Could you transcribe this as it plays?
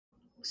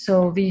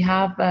So we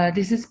have,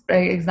 this is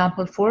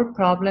example 4,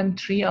 problem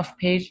 3 of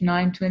page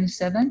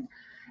 927.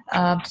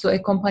 So a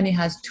company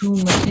has 2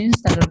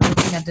 machines that are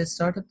working at the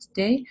start of the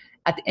day.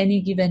 At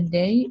any given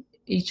day,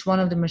 each one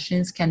of the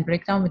machines can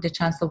break down with a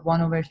chance of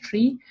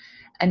 1/3.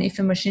 And if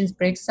a machine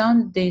breaks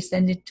down, they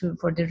send it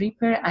for the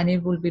repair, and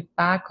it will be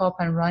back up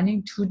and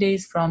running 2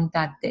 days from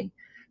that day.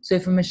 So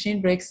if a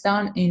machine breaks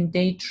down in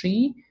day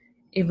 3,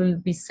 it will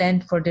be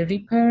sent for the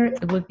repair.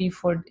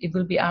 It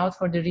will be out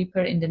for the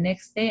repair in the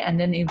next day, and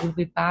then it will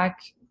be back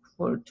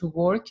to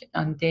work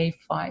on day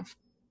 5.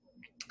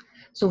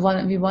 So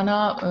we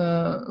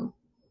wanna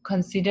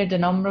consider the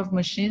number of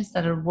machines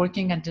that are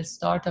working at the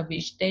start of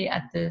each day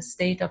at the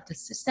state of the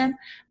system,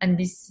 and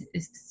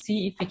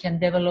see if we can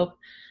develop,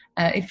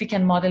 if we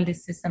can model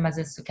this system as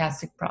a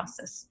stochastic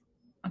process.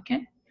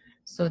 Okay,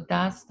 so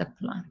that's the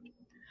plan.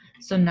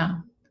 So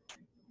now,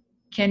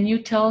 can you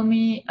tell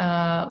me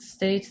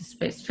state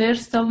space?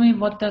 First, tell me,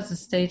 what does the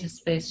state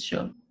space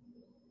show?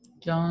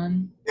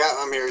 John? Yeah,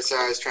 I'm here.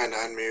 Sorry, I was trying to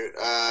unmute.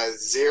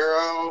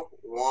 0,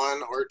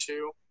 1, or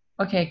 2.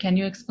 Okay, can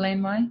you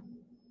explain why?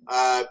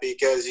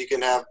 Because you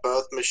can have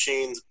both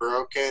machines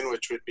broken,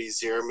 which would be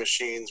 0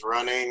 machines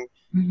running.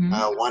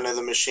 One of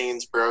the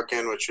machines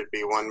broken, which would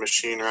be 1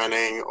 machine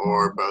running,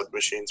 or both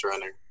machines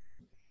running.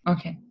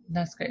 Okay,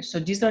 that's great. So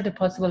these are the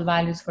possible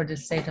values for the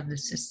state of the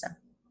system.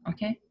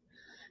 Okay,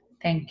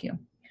 thank you.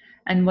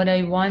 And what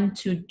I want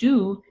to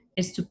do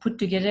is to put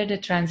together the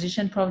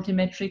transition probability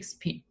matrix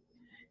P.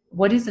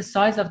 What is the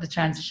size of the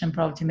transition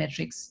probability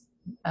matrix,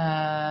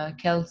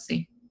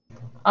 Kelsey?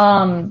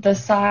 The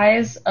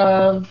size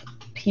of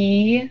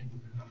P.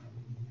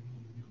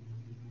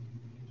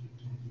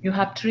 You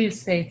have 3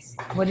 states.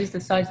 What is the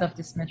size of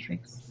this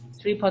matrix?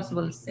 3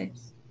 possible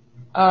states.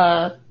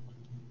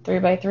 3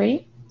 by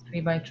 3.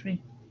 3 by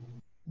 3.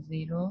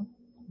 0,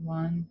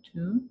 1,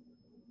 2,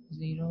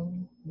 0,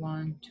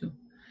 1, 2.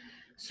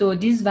 So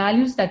these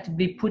values that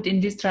we put in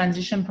this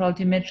transition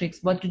probability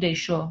matrix, what do they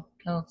show,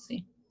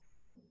 Kelsey?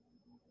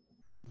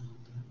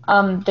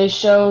 They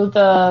show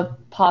the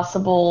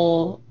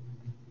possible,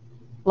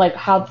 like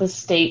how the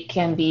state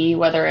can be,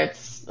 whether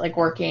it's like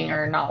working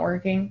or not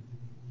working.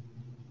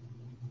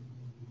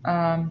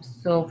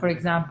 So for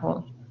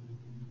example,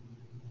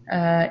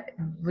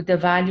 with the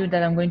value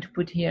that I'm going to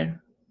put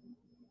here,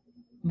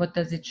 what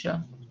does it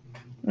show?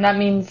 And that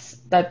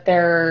means that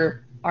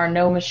there are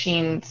no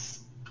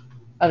machines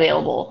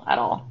available at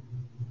all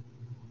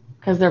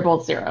because they're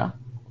both 0.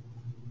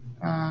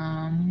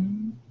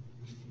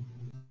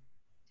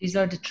 These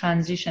are the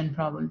transition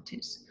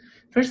probabilities.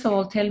 First of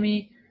all, tell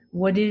me,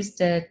 what is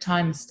the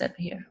time step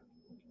here?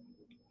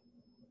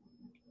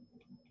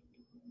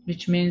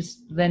 Which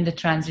means when the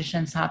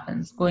transitions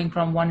happens, going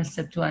from one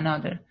step to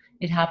another.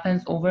 It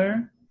happens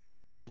over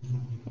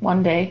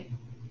 1 day.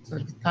 So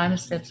the time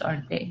steps are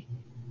day.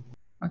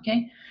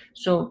 Okay,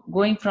 so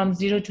going from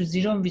 0 to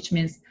 0, which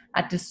means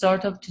at the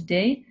start of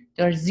today,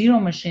 there are 0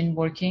 machine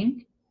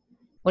working.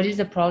 What is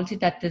the probability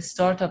that the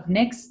start of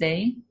next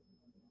day,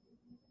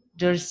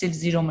 there is still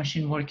 0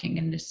 machine working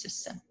in this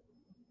system?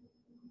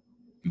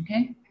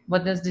 Okay,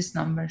 what does this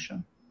number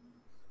show?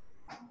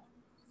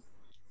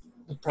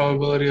 The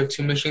probability of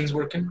 2 machines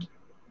working?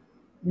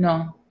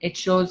 No, it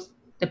shows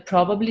the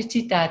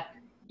probability that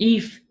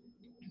if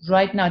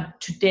right now,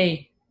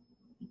 today,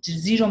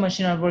 0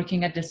 machines are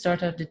working at the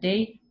start of the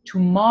day,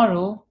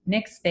 tomorrow,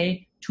 next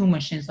day, 2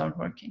 machines are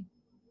working.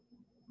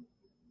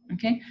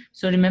 Okay,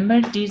 so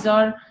remember, these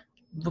are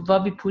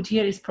what we put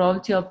here is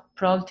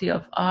probability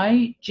of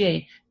I,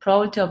 J,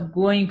 probability of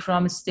going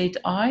from state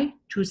I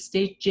to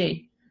state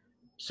J.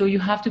 So you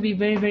have to be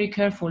very, very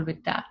careful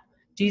with that.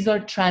 These are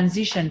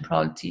transition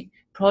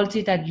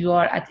probability that you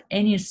are at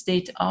any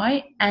state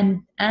I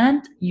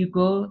and you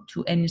go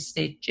to any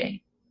state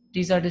J.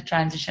 These are the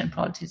transition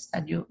probabilities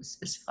that you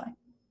specify.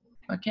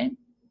 Okay.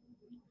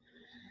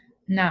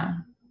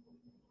 Now,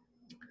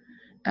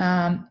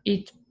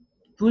 it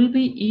will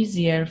be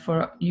easier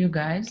for you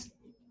guys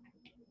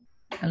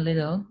a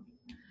little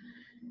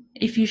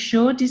if you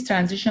show this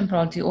transition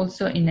probability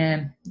also in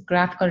a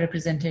graphical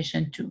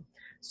representation too.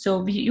 So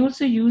we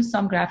also use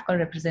some graphical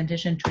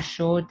representation to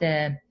show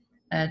the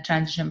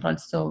transition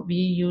probability. So we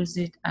use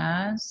it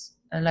as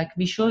like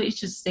we show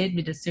each state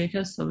with a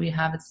circle. So we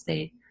have a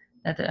state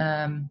that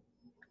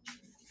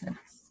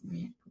let's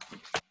see,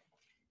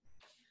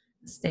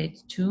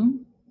 state 2,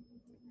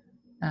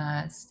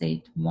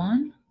 state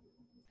 1,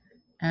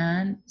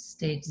 and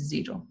state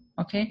 0.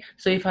 Okay,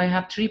 so if I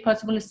have 3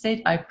 possible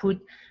states, I put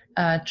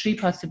 3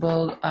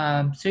 possible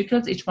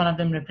circles, each one of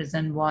them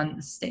represent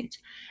 1 state.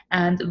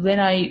 And when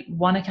I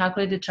want to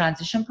calculate the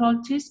transition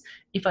probabilities,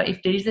 if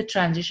there is a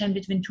transition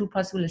between 2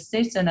 possible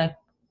states, then I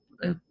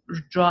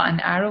draw an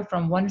arrow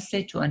from one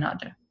state to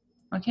another.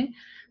 Okay,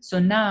 so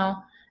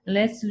now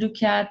let's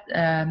look at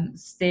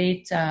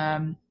state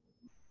 0.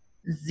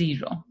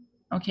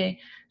 Okay,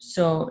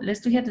 so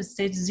let's look at the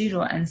state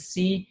 0 and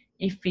see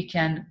if we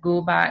can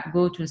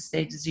go to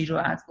state 0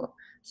 as well.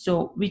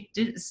 So with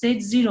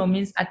state 0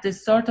 means at the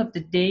start of the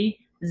day,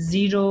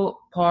 0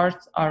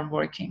 parts are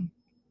working.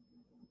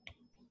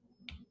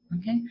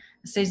 Okay,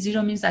 stage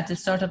 0 means at the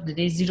start of the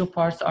day 0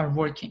 parts are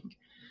working.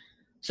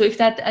 So if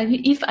at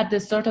the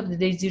start of the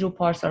day 0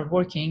 parts are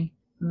working,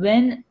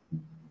 when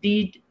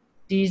did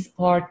these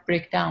parts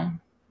break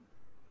down?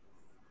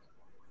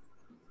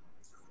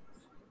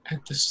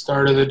 At the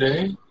start of the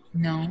day?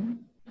 No.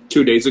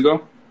 2 days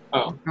ago?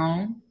 Oh.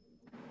 No.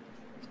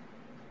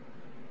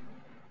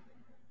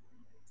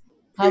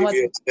 How about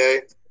Previous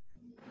day.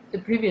 the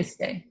previous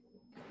day,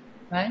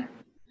 right?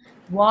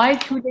 Why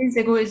 2 days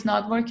ago is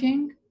not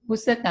working? Who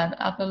said that?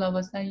 Abdullah,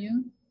 was that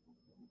you?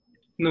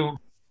 No.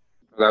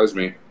 That was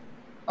me.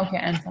 Okay,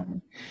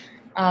 Anthony.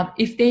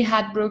 If they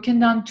had broken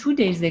down 2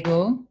 days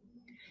ago,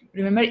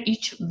 remember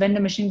when the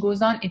machine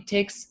goes on,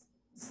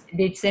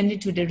 they send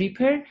it to the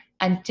repair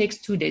and it takes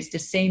 2 days, the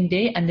same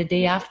day and the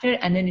day after,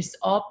 and then it's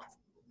up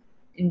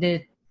in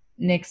the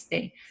next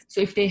day.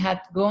 So if they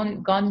had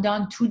gone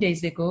down 2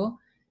 days ago,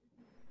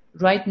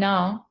 right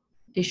now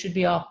they should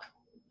be up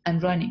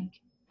and running.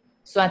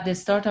 So at the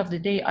start of the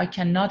day, I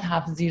cannot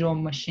have 0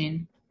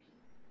 machine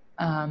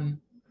in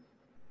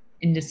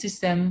the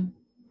system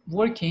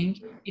working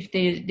if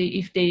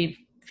they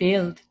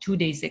failed 2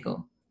 days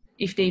ago.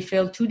 If they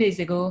failed 2 days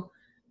ago,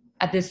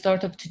 at the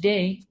start of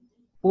today,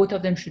 both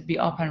of them should be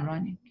up and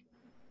running.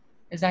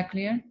 Is that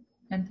clear,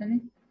 Anthony?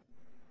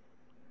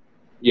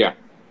 Yeah.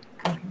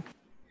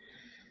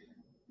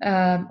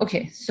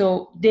 Okay,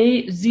 so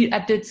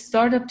at the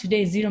start of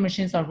today, 0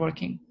 machines are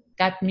working.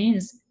 That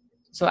means,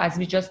 so as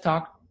we just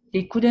talked,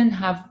 they couldn't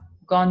have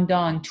gone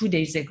down 2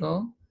 days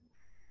ago.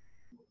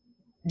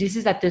 This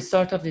is at the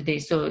start of the day,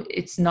 so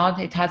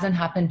it hasn't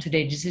happened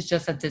today. This is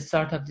just at the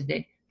start of the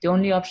day. The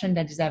only option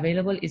that is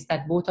available is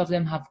that both of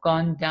them have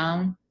gone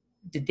down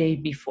the day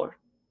before.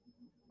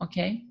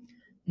 Okay,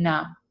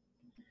 now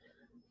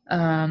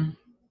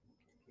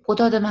both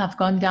of them have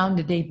gone down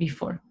the day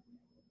before.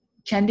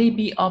 Can they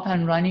be up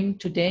and running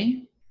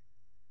today?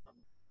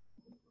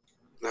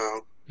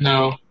 No.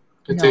 No.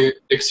 It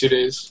takes 2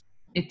 days.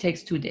 It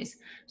takes 2 days.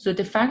 So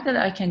the fact that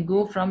I can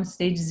go from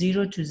stage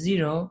 0 to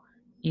 0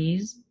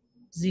 is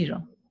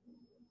 0.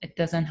 It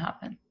doesn't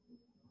happen.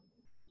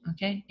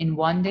 Okay, in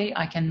one day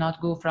I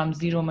cannot go from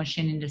 0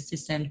 machine in the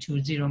system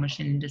to 0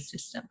 machine in the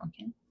system.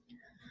 Okay.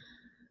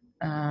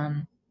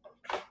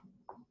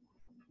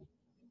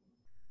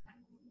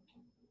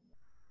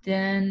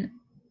 Then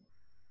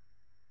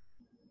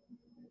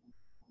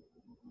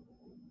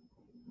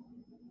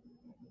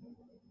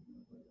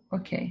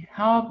okay,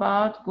 how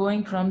about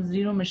going from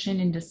 0 machine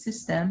in the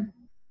system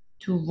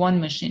to 1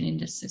 machine in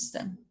the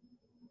system?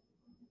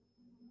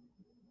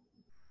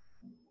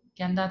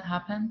 Can that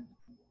happen?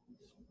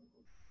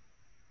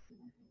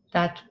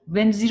 That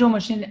when 0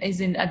 machine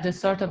is at the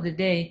start of the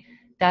day,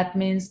 that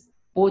means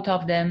both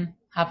of them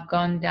have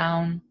gone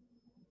down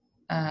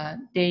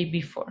day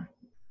before.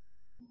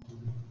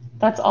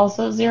 That's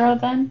also 0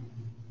 then?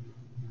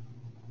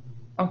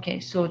 Okay,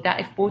 so that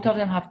if both of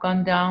them have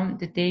gone down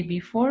the day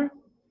before,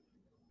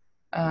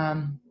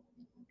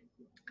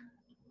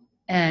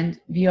 and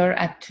we are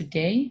at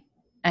today,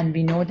 and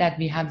we know that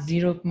we have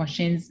 0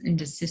 machines in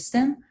the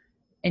system,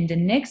 in the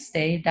next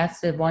day, that's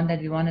the one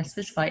that we want to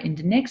specify, in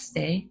the next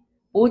day,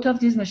 both of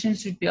these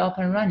machines should be up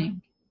and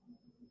running.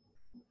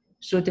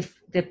 So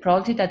the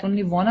probability that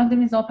only one of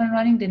them is up and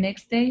running the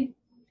next day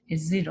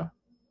is 0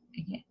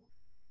 again,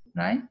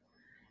 right?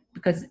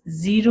 Because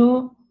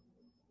 0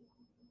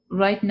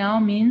 right now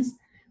means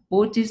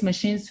both these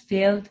machines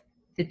failed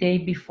the day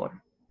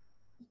before.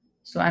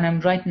 So, and I'm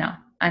right now.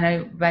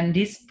 And when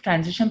these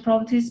transition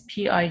probabilities,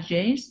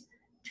 PIJs,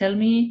 tell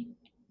me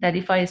that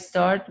if I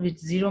start with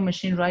 0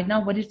 machine right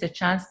now, what is the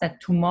chance that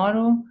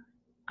tomorrow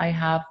I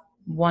have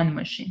 1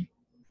 machine?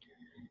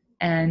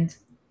 And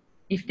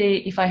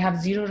if I have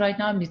 0 right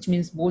now, which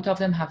means both of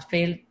them have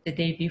failed the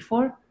day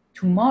before,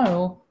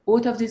 tomorrow,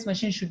 both of these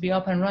machines should be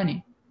up and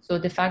running. So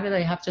the fact that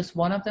I have just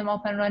one of them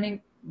up and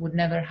running would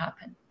never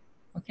happen.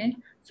 Okay,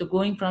 so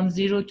going from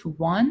 0 to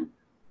 1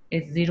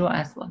 is 0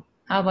 as well.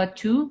 How about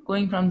 2?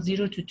 Going from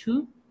 0 to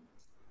 2?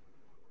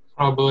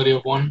 Probability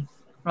of 1.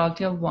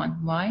 Probability of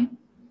 1. Why?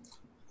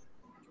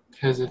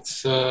 Because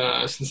it's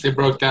since they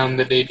broke down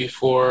the day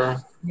before.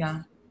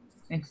 Yeah,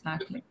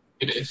 exactly.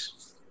 It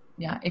is.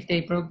 Yeah, if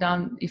they broke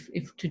down,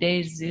 if today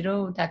is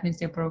 0, that means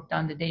they broke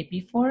down the day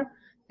before.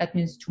 That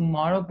means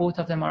tomorrow both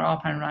of them are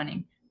up and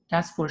running.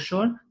 That's for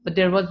sure. But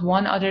there was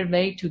one other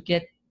way to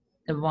get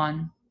the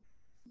 1.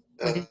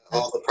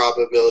 All the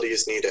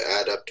probabilities need to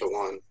add up to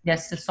 1.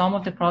 Yes, the sum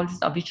of the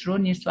probabilities of each row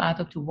needs to add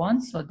up to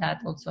 1. So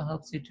that also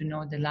helps you to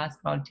know the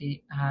last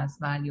probability has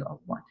value of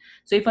 1.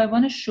 So if I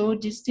want to show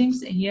these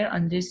things here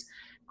on this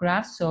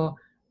graph, so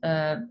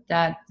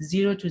that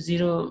 0 to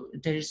 0,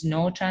 there is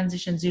no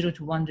transition. 0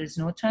 to 1, there is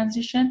no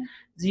transition.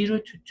 0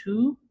 to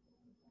 2,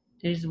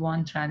 there is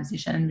 1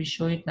 transition. And we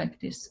show it like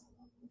this.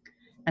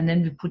 And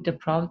then we put the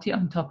probability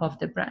on top of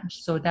the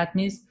branch. So that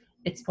means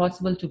it's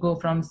possible to go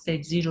from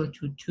stage 0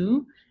 to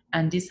 2.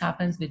 And this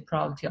happens with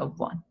probability of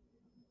 1.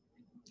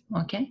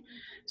 Okay,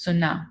 so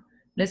now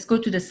let's go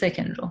to the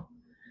second row.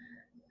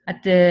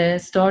 At the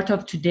start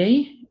of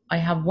today, I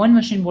have 1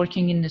 machine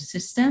working in the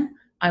system.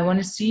 I want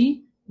to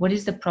see what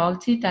is the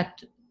probability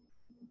that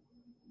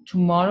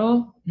tomorrow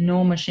no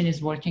machine is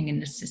working in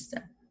the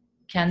system?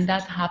 Can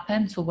that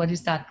happen? So what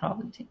is that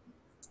probability?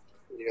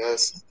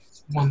 Yes.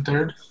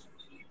 1/3.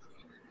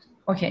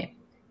 Okay,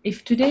 if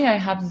today I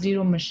have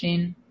zero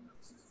machine,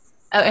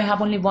 I have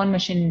only one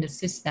machine in the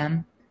system,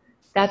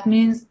 that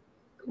means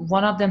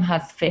one of them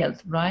has failed,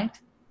 right?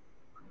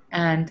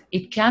 And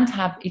it can't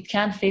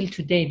fail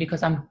today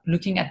because I'm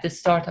looking at the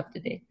start of the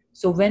day.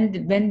 So when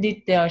did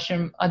the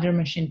other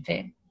machine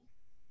fail?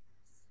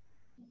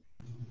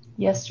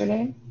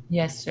 Yesterday.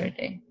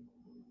 Yesterday.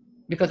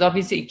 Because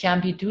obviously it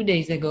can't be 2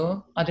 days ago,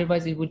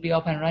 otherwise it would be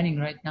up and running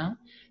right now.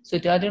 So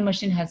the other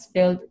machine has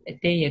failed a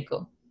day ago.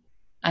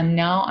 And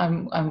now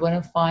I'm going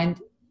to find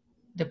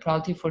the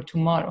probability for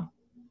tomorrow.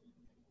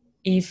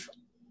 Is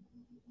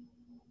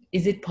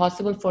it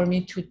possible for me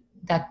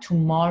that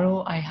tomorrow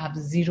I have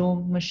zero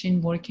machine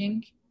working?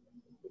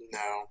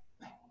 No.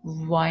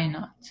 Why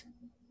not?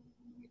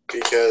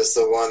 Because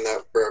the one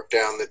that broke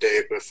down the day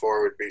before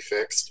would be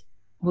fixed.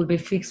 Will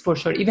be fixed for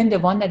sure. Even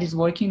the one that is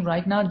working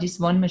right now, this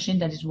one machine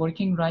that is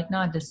working right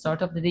now at the start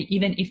of the day,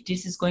 even if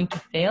this is going to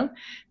fail,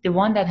 the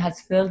one that has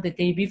failed the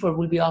day before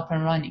will be up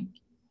and running.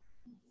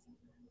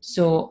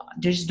 So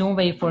there's no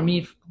way for me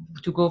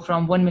to go from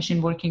one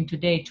machine working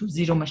today to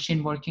zero machine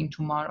working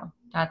tomorrow.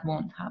 That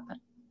won't happen.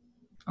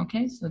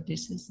 Okay, so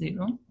this is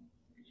zero.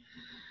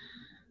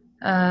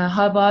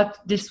 How about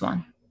this one?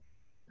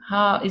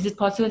 How is it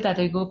possible that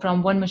I go from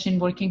one machine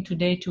working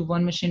today to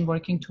one machine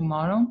working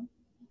tomorrow?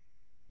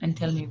 And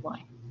tell me why.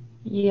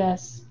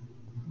 Yes.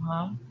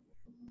 How?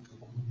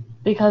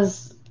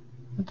 Because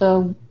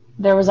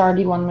there was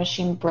already one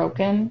machine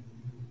broken.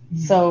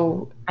 So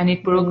and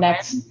it broke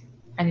next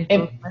and it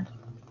broke when?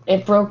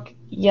 It broke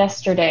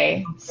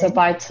yesterday. Okay. So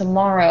by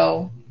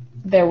tomorrow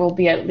there will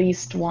be at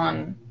least one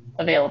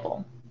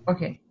available.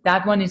 Okay,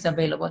 that one is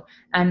available.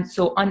 And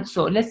so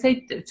let's say,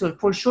 so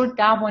for sure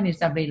that one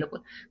is available.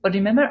 But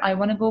remember, I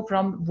want to go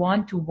from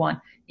 1 to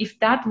 1. If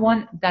that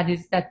one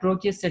that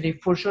broke yesterday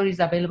for sure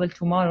is available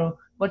tomorrow,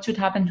 what should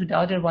happen to the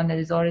other one that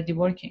is already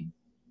working?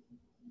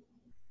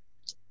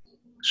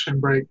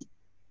 Should break.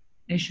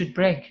 It should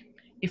break.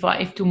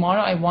 If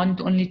tomorrow I want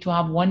only to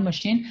have one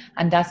machine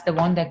and that's the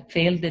one that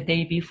failed the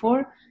day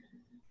before,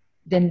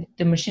 then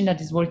the machine that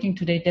is working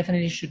today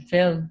definitely should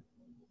fail,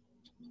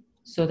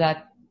 so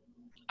that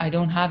I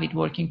don't have it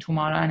working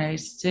tomorrow and I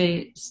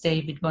stay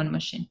with one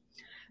machine.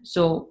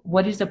 So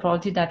what is the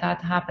probability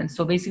that happens?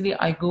 So basically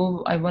I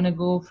want to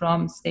go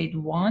from state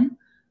 1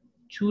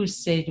 to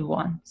state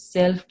 1,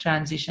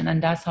 self-transition,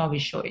 and that's how we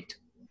show it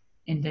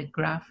in the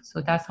graph.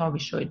 So that's how we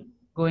show it,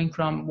 going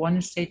from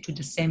one state to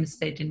the same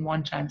state in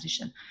one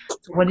transition.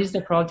 So what is the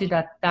probability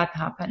that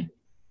happened?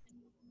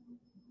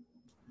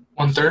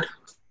 1/3.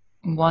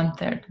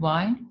 1/3.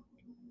 Why?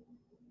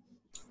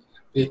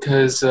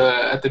 Because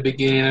at the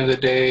beginning of the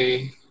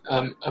day,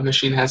 a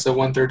machine has a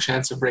 1/3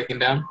 chance of breaking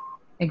down.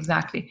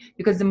 Exactly,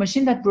 because the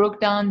machine that broke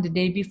down the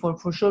day before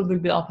for sure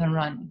will be up and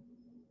running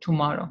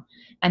tomorrow.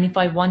 And if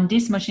I want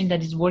this machine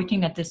that is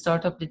working at the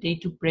start of the day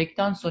to break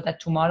down, so that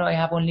tomorrow I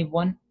have only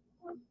one,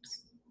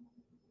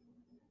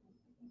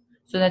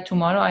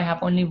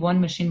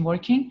 machine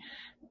working,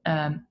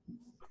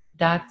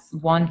 that's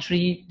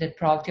 1/3 the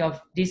probability of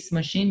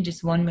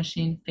this one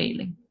machine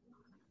failing.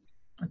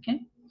 Okay,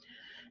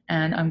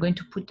 and I'm going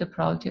to put the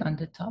probability on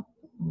the top,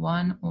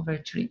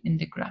 1/3 in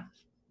the graph.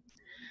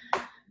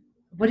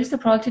 What is the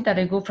probability that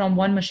I go from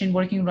one machine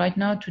working right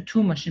now to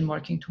two machine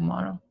working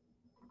tomorrow?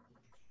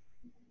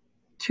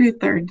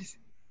 2/3.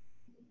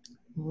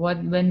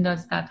 When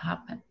does that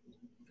happen?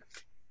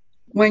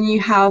 When you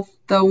have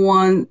the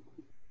one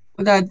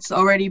that's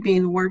already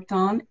being worked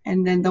on, and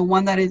then the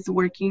one that is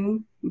working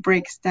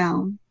breaks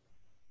down.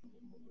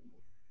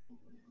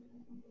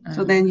 So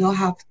then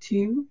you'll have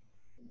two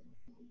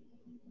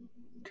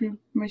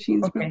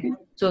machines broken.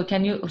 So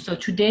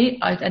today,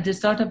 at the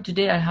start of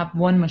today, I have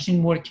one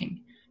machine working.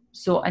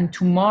 So, and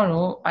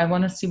tomorrow, I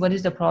want to see what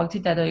is the probability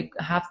that I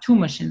have two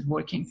machines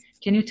working.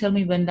 Can you tell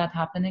me when that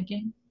happened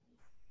again?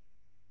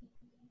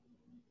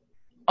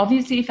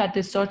 Obviously, if at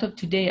the start of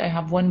today, I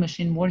have one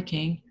machine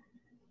working,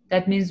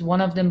 that means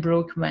one of them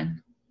broke when?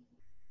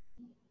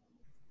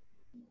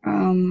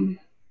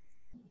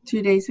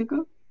 2 days ago?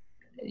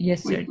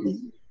 Yesterday.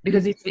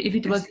 Because if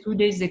it was 2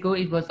 days ago,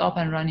 it was up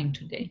and running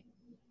today.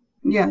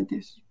 Yeah,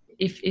 this.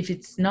 If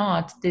it's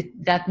not,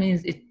 that means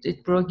it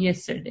broke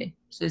yesterday.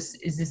 So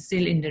it's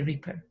still in the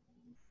repair.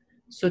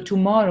 So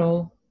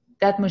tomorrow,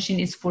 that machine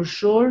is for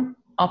sure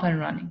up and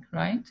running,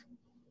 right?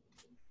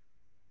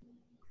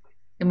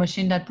 The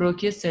machine that broke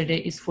yesterday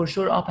is for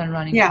sure up and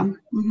running. Yeah.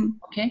 Mm-hmm.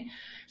 Okay,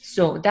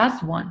 so that's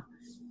one.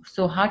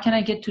 So how can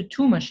I get to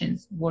two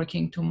machines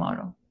working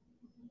tomorrow?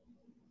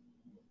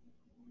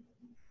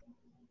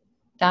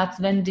 That's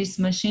when this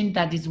machine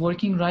that is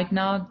working right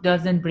now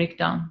doesn't break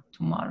down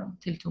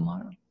till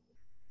tomorrow.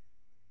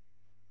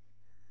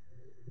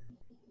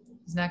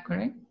 Is that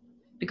correct?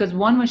 Because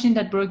one machine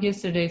that broke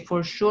yesterday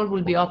for sure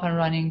will be up and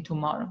running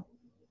tomorrow.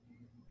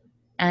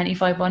 And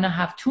if I want to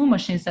have two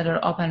machines that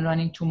are up and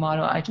running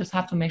tomorrow, I just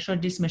have to make sure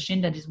this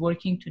machine that is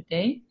working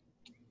today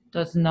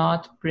does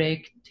not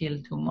break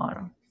till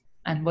tomorrow.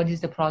 And what is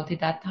the probability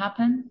that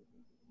happen?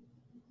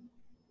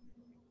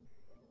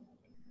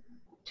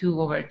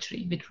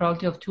 2/3. With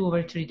probability of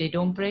 2/3, they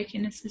don't break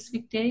in a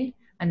specific day,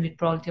 and with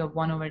probability of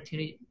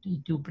 1/3, they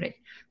do break.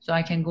 So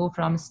I can go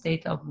from a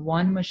state of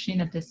one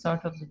machine at the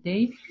start of the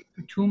day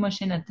to two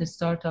machines at the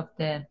start of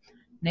the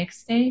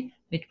next day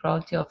with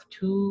probability of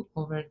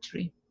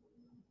 2/3.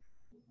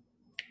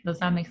 Does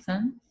that make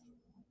sense,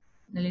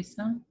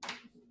 Melissa?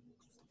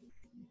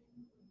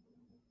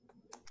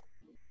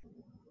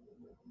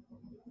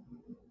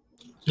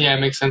 Yeah,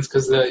 it makes sense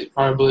because the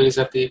probabilities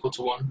have to equal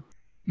to 1.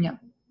 Yeah.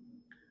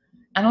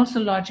 And also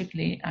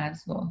logically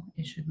as well,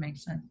 it should make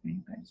sense for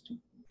you guys too.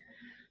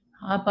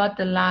 How about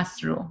the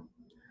last row?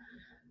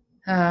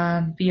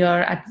 We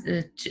are at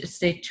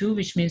state 2,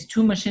 which means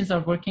two machines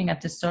are working at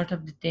the start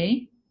of the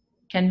day.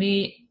 Can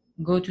we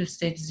go to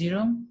state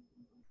 0?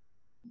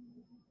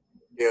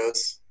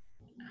 Yes.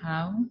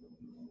 How?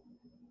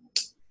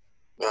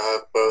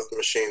 Both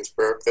machines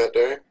broke that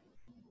day.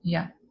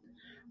 Yeah.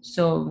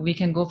 So we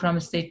can go from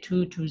state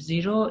 2 to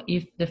 0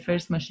 if the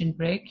first machine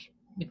break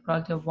with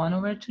probability of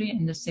 1/3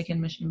 and the second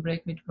machine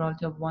break with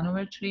probability of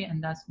 1/3,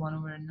 and that's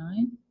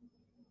 1/9.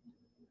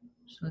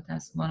 So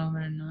that's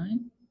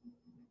 1/9.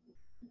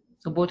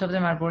 So both of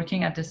them are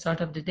working at the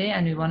start of the day,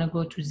 and we want to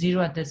go to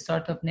 0 at the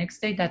start of next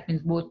day. That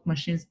means both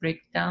machines break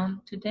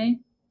down today.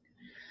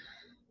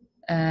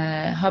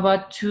 How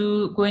about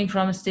going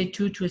from state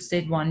 2 to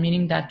state 1,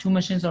 meaning that two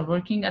machines are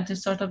working at the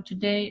start of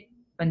today,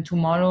 and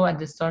tomorrow at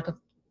the start of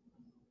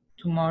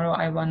tomorrow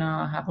I want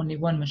to have only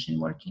one machine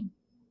working.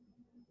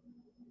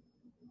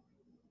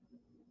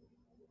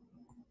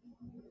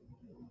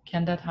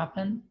 Can that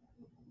happen?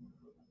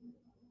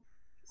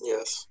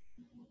 Yes.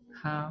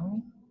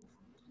 How?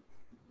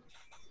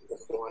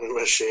 One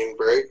machine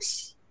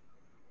breaks.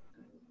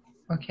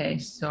 Okay,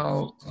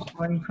 so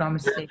going from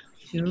state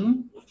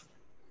 2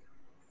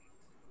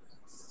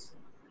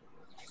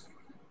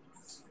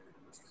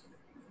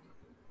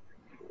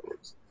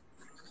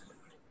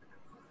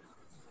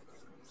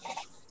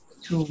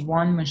 to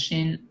one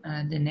machine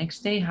the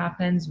next day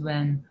happens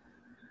when,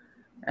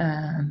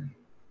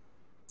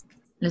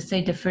 let's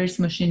say the first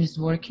machine is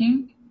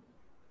working,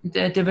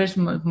 the first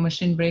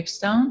machine breaks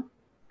down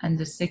and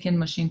the second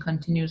machine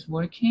continues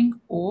working,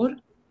 or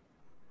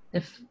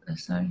the,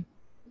 sorry.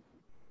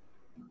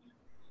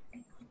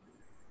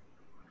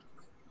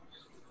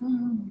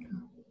 Oh,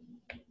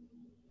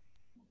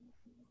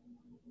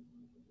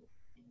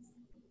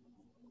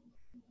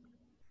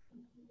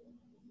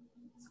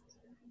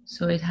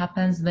 so it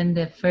happens when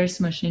the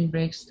first machine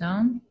breaks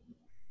down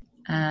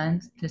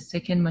and the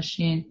second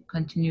machine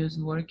continues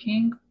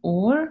working,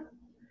 or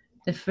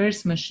the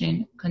first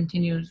machine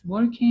continues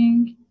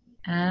working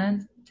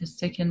and the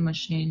second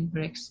machine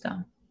breaks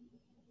down.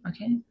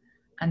 Okay,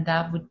 and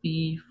that would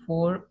be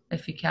 4.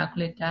 If we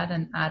calculate that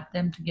and add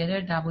them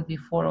together, that would be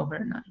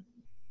 4/9.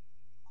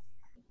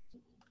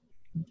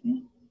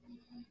 Okay.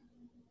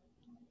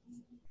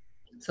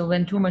 So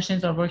when two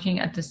machines are working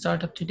at the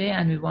start of today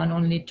and we want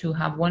only to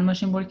have one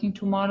machine working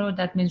tomorrow,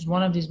 that means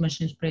one of these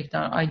machines break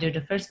down, either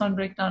the first one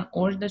break down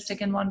or the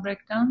second one break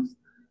down,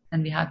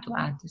 and we have to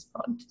add these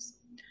probabilities.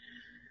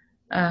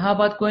 How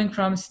about going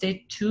from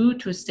state 2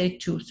 to state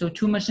 2? So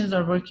two machines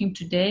are working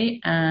today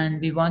and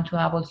we want to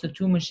have also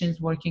two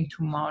machines working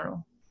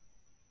tomorrow.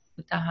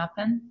 Would that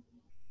happen?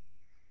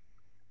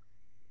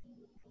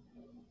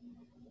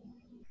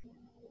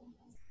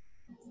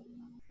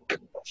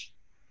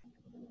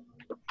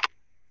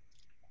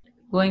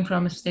 Going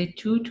from state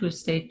 2 to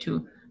state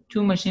 2.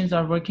 Two machines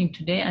are working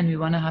today and we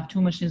want to have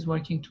two machines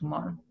working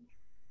tomorrow.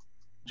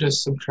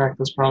 Just subtract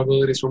those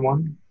probabilities from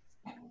 1.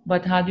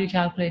 But how do you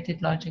calculate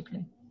it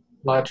logically?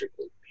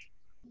 Logically.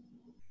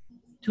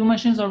 Two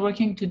machines are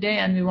working today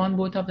and we want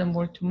both of them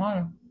work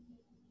tomorrow.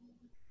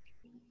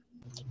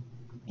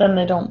 Then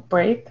they don't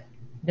break.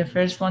 The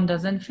first one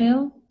doesn't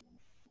fail.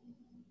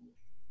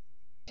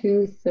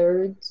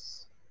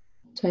 2/3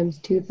 times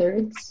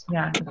 2/3.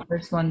 Yeah, the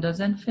first one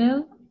doesn't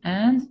fail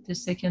and the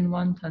second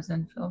one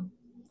doesn't fail.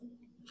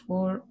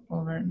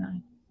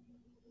 4/9.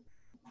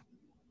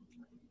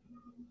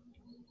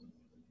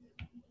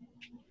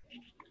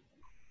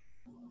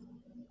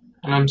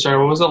 And I'm sorry,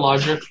 what was the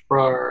logic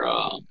for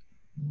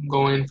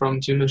going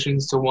from two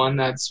machines to one?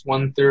 That's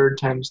 1/3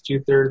 times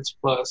 2/3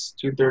 plus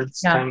 2/3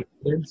 times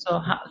 2/3.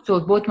 So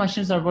both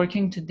machines are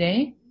working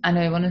today, and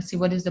I want to see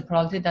what is the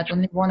probability that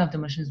only one of the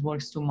machines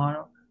works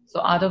tomorrow. So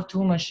out of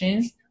two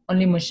machines,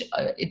 only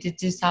it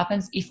just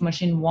happens if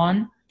machine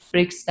 1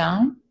 breaks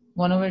down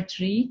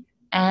 1/3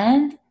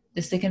 and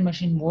the second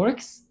machine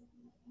works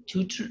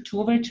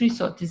 2/3.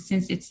 So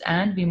since it's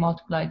and, we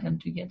multiply them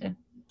together.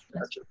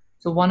 Gotcha.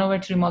 So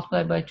 1/3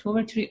 multiplied by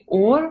 2/3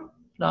 or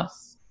plus.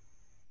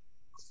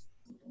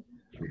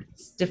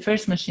 The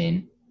first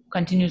machine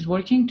continues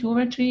working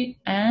 2/3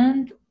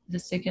 and the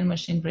second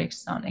machine breaks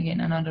down. Again,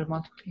 another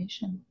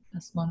multiplication.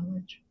 That's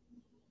 1/3.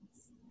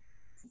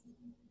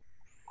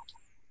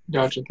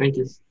 Gotcha. Thank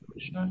you.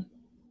 Sure.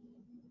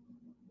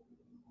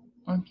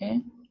 Okay.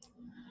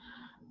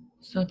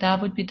 So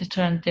that would be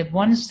the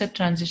one-step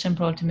transition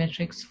probability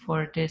matrix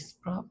for this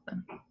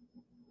problem.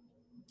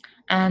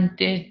 And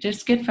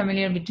just get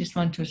familiar with this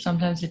one too.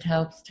 Sometimes it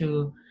helps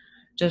to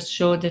just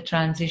show the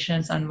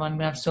transitions on one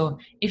graph. So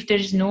if there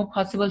is no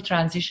possible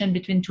transition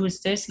between two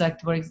states, like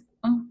for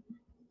example,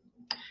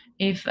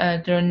 if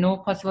there are no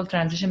possible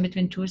transition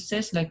between two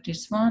states, like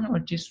this one or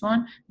this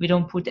one, we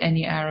don't put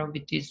any arrow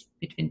with this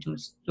between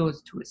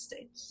those two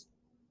states.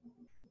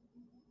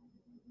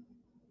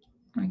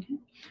 Okay.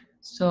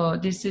 So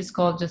this is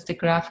called just a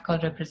graphical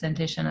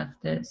representation of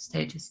the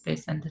state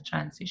space and the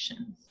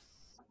transitions,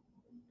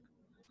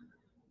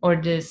 or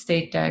the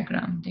state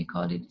diagram. They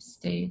call it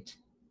state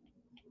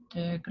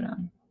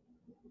diagram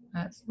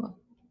as well.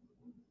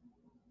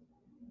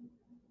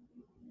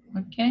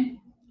 Okay.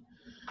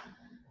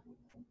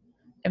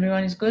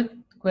 Everyone is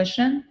good?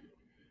 Question?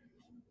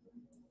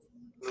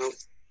 Nope.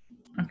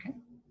 Okay.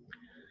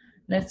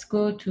 Let's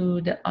go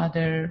to the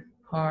other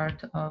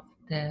part of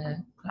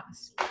the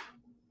class.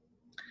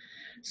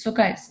 So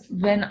guys,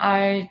 when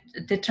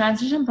the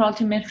transition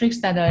probability matrix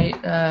that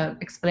I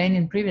explained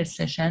in previous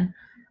session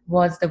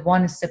was the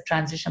one-step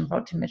transition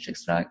probability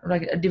matrix, right?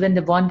 Like even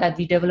the one that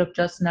we developed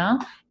just now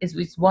is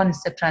with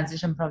one-step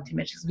transition probability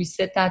matrix. We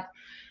said that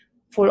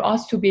for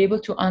us to be able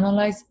to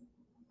analyze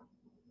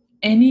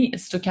any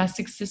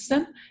stochastic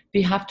system,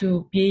 we have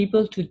to be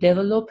able to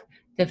develop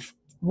the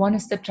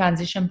one-step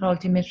transition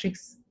probability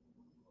matrix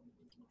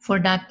for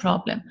that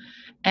problem.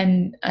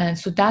 And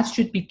so that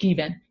should be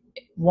given.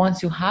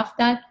 Once you have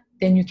that,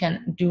 then you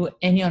can do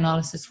any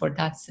analysis for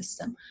that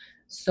system.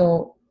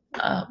 So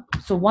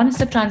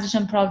one-step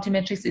transition probability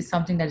matrix is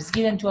something that is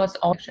given to us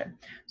all.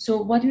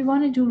 So what we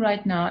want to do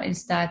right now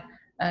is that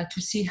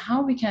to see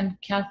how we can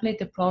calculate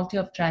the probability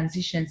of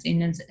transitions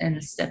in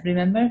a step.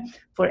 Remember,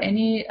 for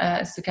any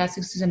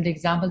stochastic system, the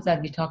examples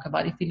that we talk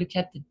about, if we look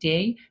at the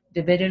day,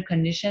 the weather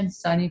conditions,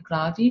 sunny,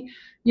 cloudy,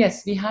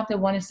 yes, we have the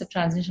one-step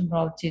transition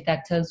probability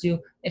that tells you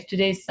if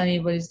today is sunny,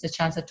 what is the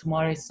chance that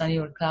tomorrow is sunny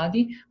or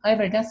cloudy.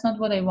 However, that's not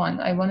what I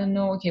want. I want to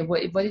know, okay,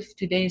 what if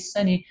today is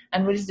sunny,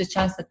 and what is the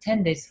chance that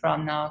 10 days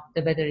from now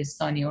the weather is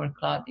sunny or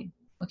cloudy?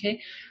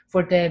 Okay,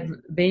 for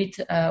the weight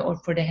or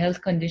for the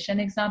health condition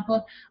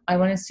example, I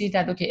want to see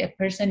that, okay, a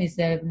person is,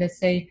 let's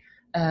say,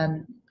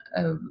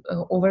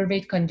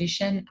 overweight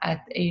condition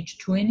at age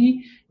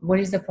 20. What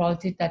is the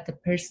probability that the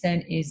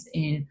person is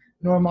in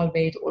normal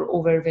weight or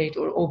overweight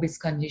or obese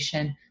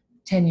condition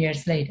 10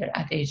 years later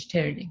at age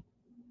 30?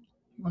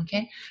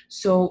 Okay,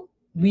 so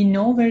we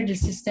know where the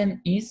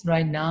system is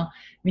right now.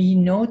 We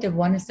know the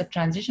one-step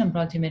transition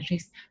probability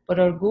matrix, but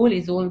our goal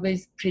is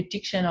always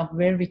prediction of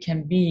where we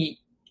can be,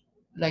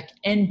 like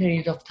n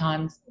periods of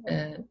time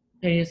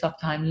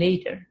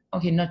later.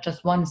 Okay, not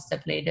just one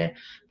step later,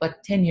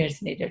 but 10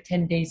 years later,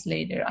 10 days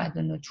later, I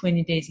don't know,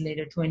 20 days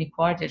later, 20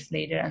 quarters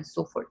later, and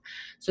so forth.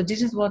 So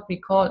this is what we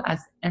call as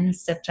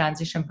n-step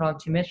transition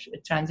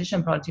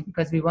probability,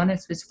 because we want to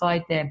specify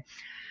the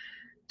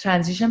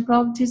transition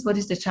probabilities. What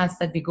is the chance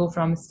that we go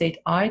from state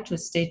I to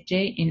state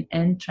J in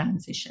n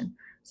transition?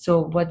 So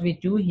what we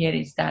do here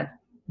is that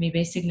we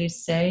basically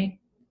say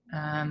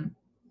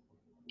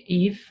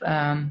if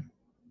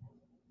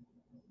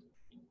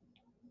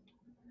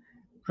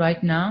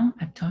right now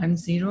at time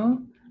 0,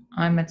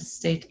 I'm at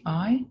state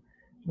I,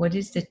 what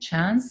is the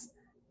chance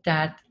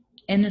that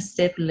n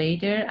step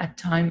later at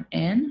time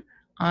n,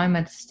 I'm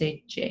at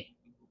state J?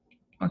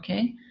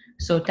 Okay,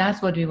 so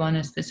that's what we want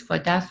to specify.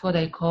 That's what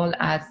I call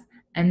as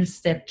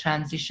n-step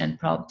transition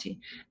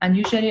probability. And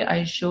usually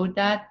I show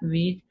that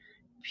with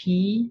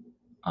P,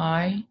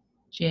 I,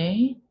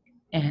 J,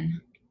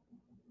 N.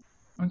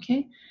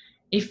 Okay,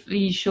 if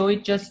we show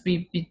it just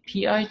with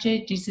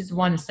Pij, this is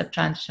one-step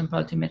transition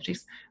probability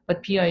matrix,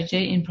 but Pij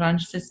in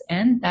parentheses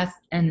n, that's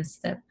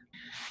n-step.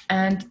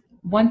 And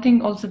one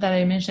thing also that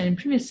I mentioned in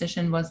previous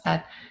session was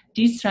that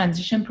these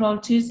transition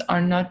probabilities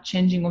are not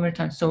changing over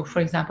time. So for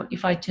example,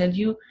 if I tell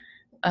you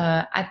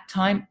at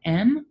time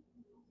m,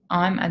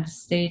 I'm at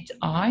state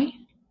I,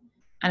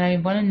 and I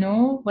want to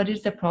know what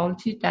is the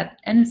probability that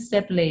n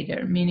step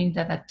later, meaning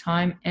that at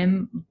time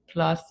m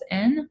plus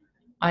n,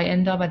 I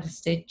end up at the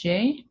state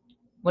J.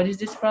 What is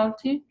this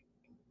probability,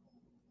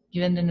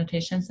 given the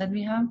notations that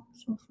we have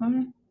so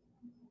far?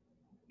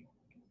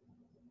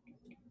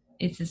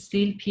 It's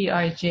still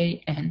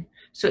Pijn.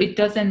 So it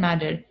doesn't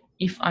matter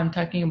if I'm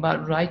talking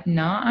about right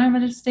now I'm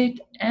at a state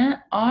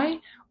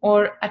I,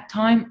 or at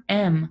time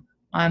m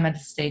I'm at a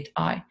state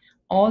I.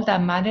 All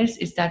that matters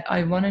is that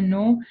I want to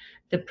know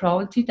the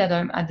probability that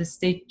I'm at the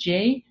state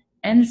J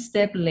n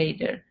step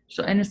later.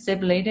 So n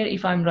step later,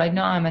 if I'm right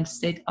now I'm at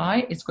state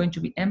I, it's going to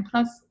be n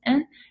plus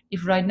n.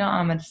 If right now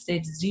I'm at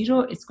state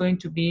 0, it's going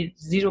to be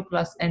 0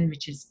 plus n,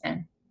 which is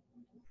n.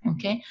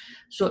 Okay,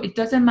 so it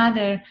doesn't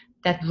matter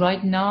that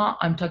right now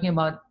I'm talking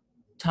about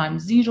time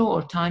 0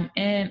 or time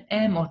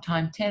m or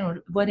time 10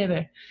 or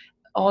whatever.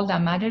 All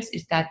that matters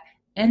is that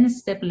n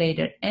step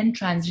later, n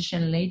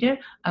transition later,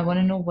 I want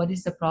to know what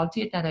is the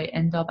probability that I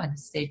end up at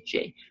state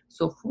J.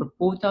 So for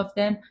both of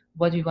them,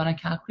 what we want to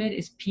calculate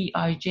is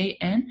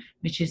Pijn,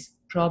 which is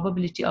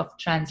probability of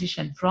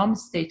transition from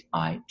state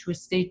I to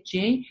state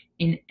J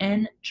in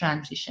n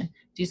transition.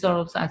 These are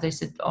also, as I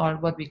said, are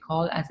what we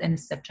call as n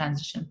step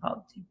transition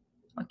probability.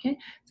 Okay,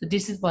 so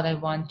this is what I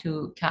want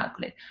to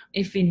calculate.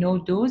 If we know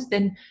those,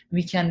 then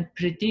we can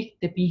predict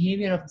the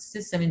behavior of the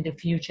system in the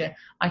future.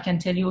 I can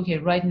tell you, okay,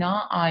 right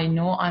now I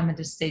know I'm at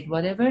the state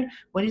whatever.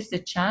 What is the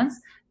chance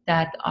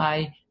that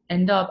I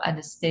end up at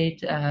the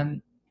state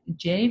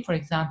J, for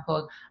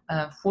example,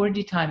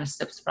 40 time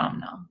steps from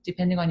now?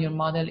 Depending on your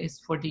model is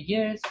 40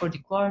 years, 40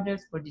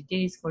 quarters, 40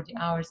 days, 40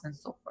 hours, and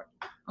so forth.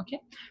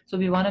 Okay, so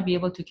we want to be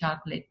able to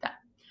calculate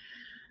that.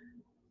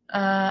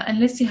 And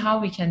let's see how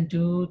we can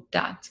do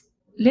that.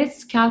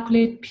 Let's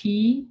calculate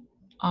Pij2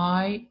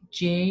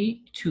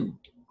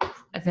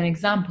 as an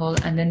example,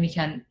 and then we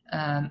can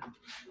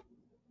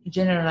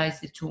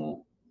generalize it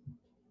to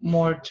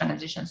more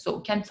transitions. So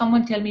can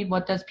someone tell me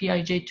what does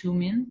Pij2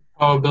 mean?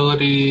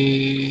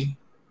 Probability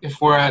if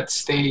we're at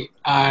state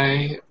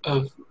I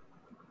of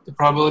the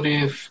probability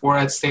if we're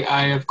at state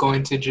I of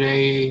going to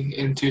J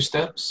in 2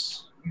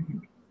 steps.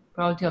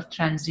 Probability of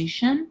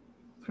transition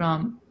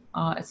from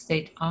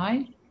state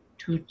I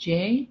to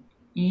J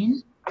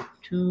in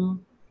 2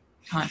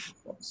 time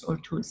steps or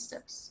 2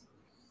 steps.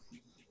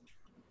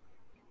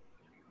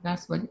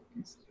 That's what it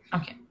is.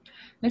 Okay,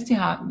 let's see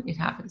how it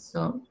happens.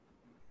 So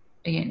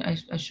again, I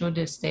showed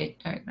the state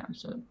diagram.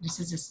 So this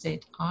is the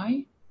state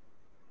I,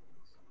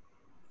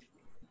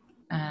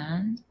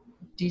 and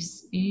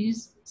this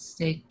is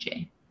state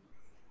J.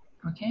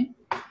 Okay.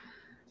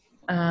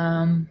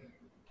 Let's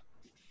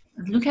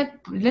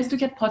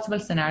look at possible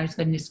scenarios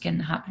when this can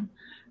happen.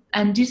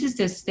 And this is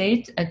the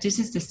state, this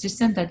is the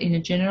system that in a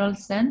general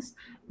sense,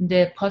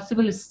 the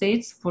possible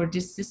states for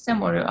this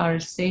system or our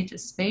state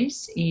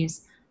space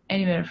is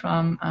anywhere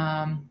from,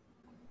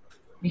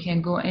 we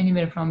can go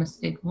anywhere from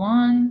state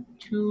 1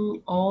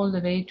 to all the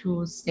way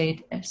to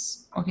state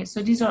S. Okay,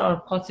 so these are our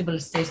possible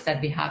states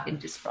that we have in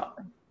this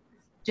problem,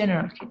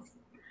 general case.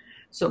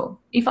 So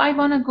if I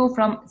want to go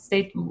from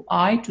state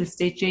I to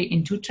state J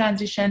in 2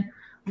 transition,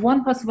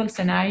 one possible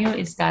scenario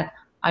is that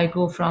I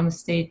go from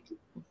state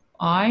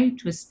I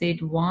to state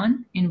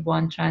 1 in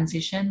 1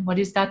 transition. What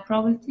is that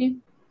probability?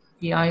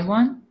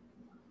 Pi1.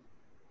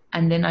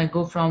 And then I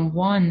go from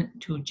 1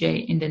 to J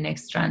in the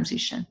next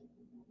transition.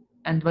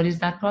 And what is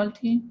that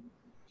probability?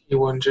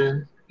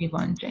 P1J.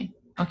 P1J.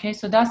 Okay,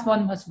 so that's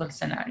one possible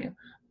scenario.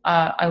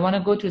 I want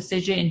to go to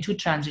stage J in 2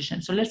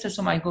 transitions. So let's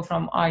assume I go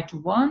from I to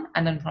 1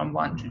 and then from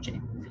 1 to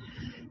J.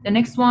 The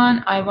next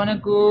one, I want to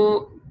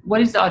go, what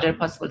is the other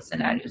possible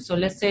scenario? So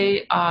let's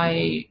say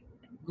I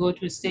go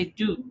to state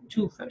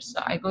 2 first.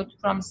 So I go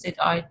from state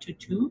I to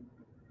 2,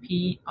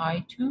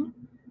 Pi2,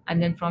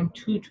 and then from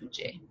 2 to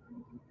J,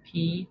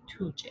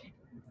 P2J.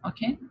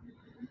 Okay?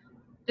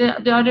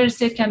 The other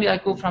state can be I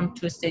go from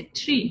to state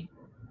 3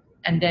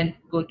 and then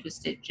go to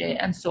state J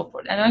and so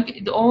forth.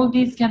 And all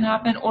these can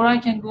happen, or I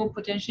can go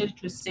potentially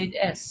to state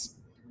S.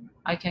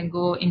 I can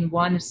go in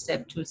 1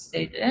 step to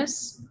state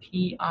S,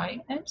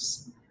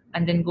 PIS,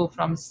 and then go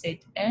from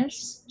state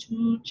S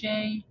to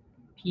J,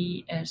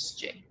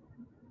 PSJ.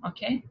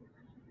 Okay?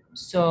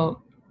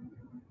 So,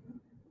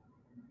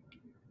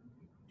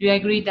 do you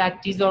agree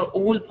that these are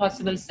all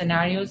possible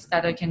scenarios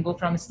that I can go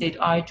from state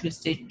I to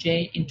state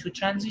J into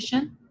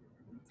transition?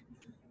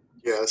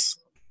 Yes.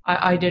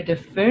 Either the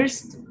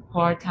first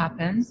part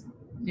happens,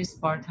 this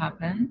part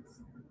happens,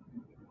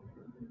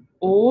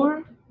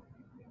 or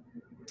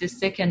the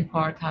second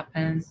part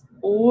happens,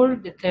 or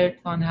the third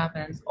one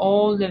happens,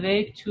 all the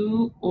way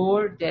to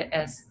or the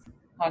S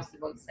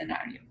possible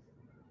scenario.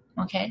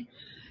 Okay,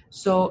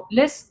 so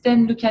let's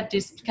then look at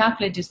this,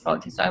 calculate this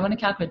probability. So I want to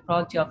calculate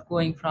probability of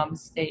going from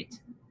state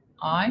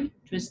I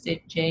to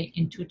state J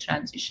into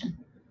transition.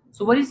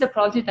 So what is the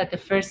probability that the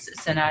first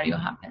scenario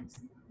happens?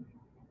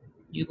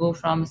 You go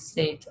from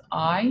state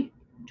I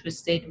to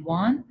state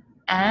 1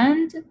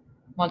 and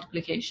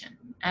multiplication,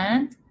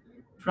 and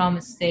from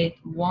state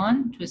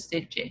 1 to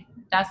state J.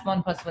 That's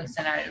one possible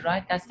scenario,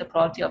 right? That's the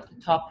probability of the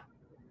top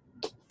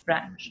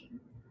branch.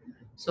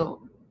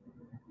 So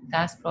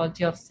that's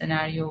probability of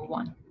scenario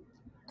 1.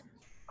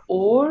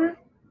 Or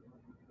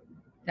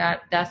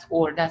that's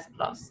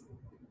plus.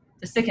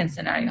 The second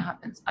scenario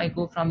happens. I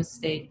go from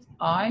state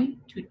I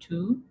to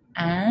 2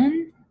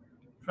 and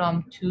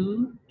from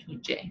 2 to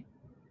J.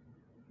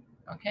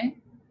 Okay?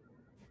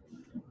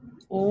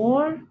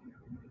 Or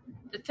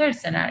the third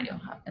scenario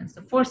happens,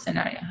 the fourth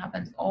scenario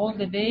happens, all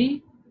the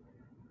way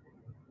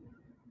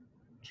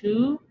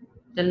to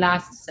the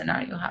last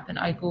scenario happen.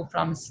 I go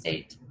from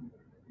state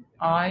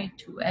I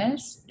to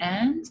S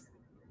and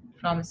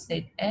from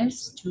state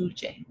S to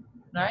J,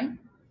 right?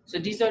 So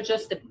these are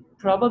just the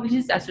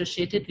probabilities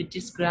associated with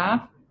this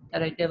graph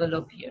that I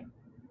develop here.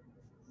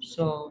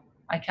 So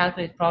I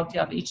calculate probability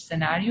of each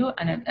scenario,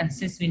 and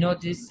since we know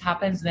this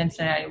happens when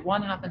scenario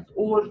 1 happens,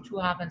 or 2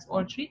 happens,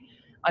 or 3,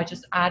 I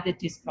just added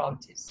these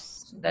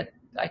probabilities so that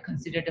I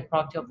consider the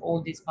probability of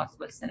all these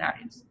possible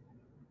scenarios.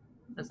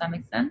 Does that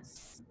make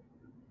sense?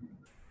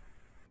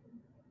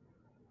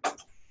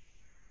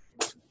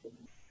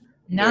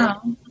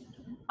 Now,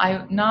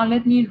 now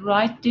let me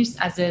write this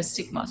as a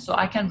sigma. So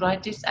I can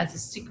write this as a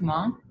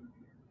sigma.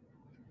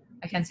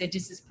 I can say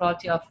this is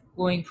probability of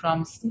going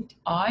from state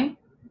I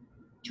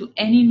to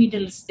any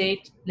middle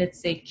state, let's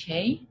say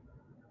K,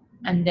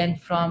 and then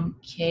from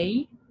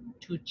K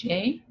to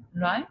J,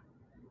 right?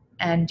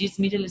 And this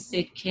middle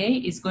state K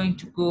is going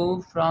to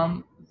go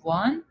from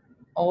 1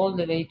 all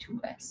the way to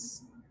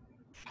S.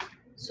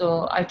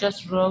 So I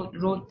just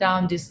wrote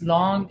down this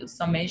long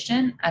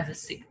summation as a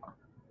sigma.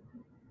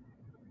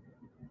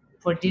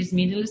 For these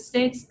middle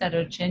states that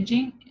are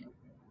changing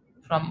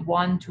from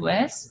 1 to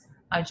S,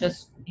 I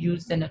just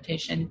use the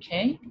notation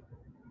K.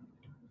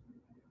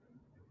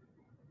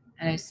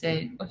 And I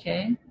say,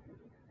 okay,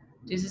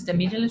 this is the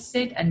middle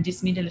state, and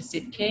this middle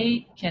state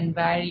K can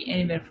vary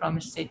anywhere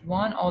from state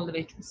 1 all the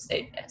way to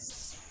state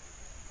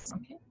S.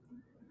 Okay.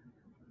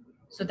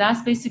 So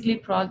that's basically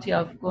probability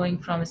of going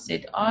from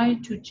state I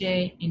to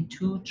J in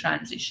 2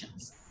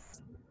 transitions.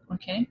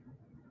 Okay.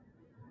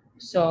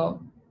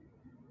 So,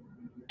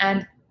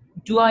 and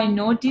do I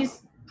know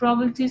these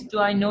probabilities? Do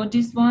I know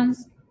these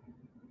ones?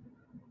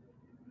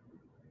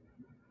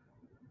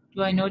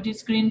 Do I know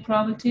these green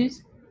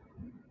probabilities?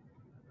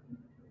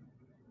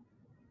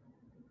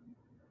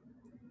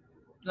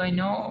 Do I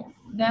know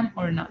them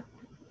or not?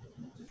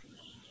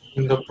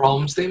 In the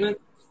problem statement?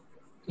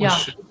 Yeah,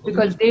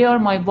 because they are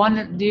my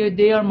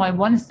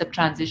one-step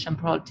transition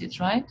probabilities,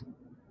 right?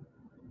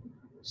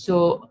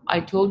 So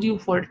I told you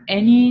for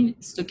any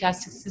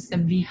stochastic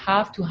system, we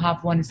have to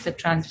have one-step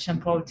transition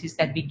probabilities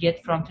that we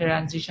get from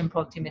transition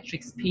probability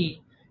matrix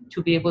P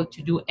to be able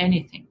to do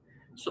anything.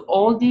 So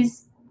all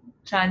these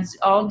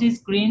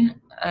green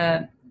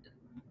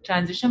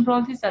transition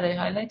probabilities that I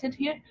highlighted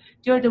here,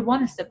 they are the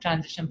one-step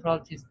transition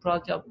probabilities.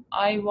 Probability of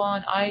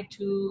I1,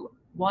 I2,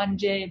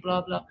 1J,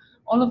 blah, blah.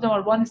 All of them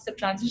are one-step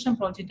transition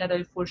probability that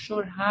I for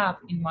sure have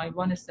in my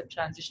one-step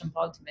transition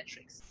probability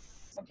matrix.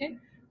 Okay?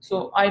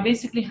 So I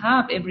basically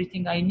have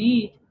everything I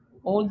need,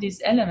 all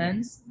these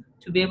elements,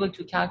 to be able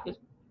to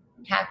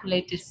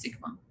calculate this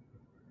sigma.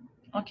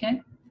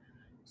 Okay?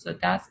 So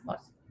that's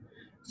possible.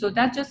 So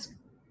that just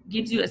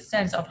gives you a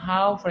sense of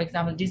how, for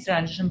example, this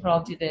transition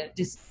probability,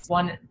 this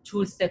 1,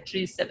 2 step,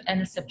 3 step,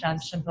 n step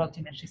transition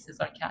probability matrices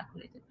are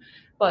calculated.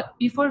 But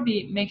before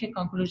we make a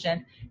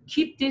conclusion,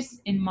 keep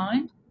this in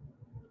mind.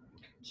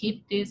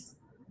 Keep this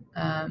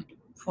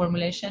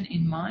formulation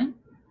in mind,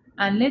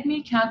 and let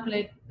me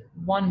calculate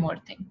one more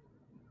thing.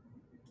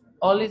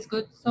 All is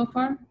good so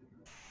far?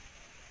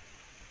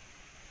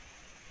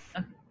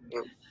 I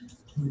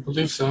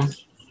believe so.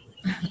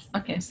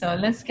 Okay, so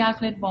let's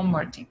calculate one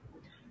more thing.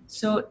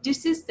 So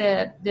this is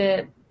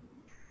the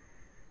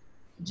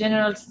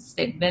general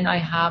state when I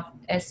have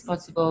S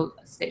possible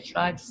states,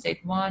 right?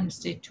 State 1,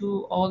 state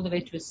 2, all the way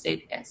to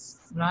state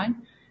S, right?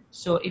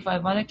 So if I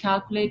want to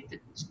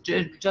calculate,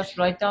 just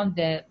write down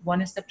the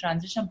one-step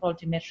transition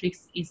probability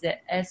matrix is the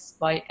S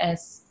by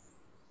S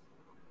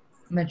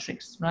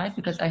matrix, right?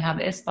 Because I have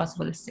S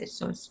possible states.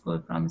 So it's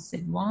going from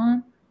state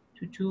 1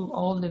 to 2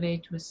 all the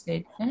way to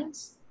state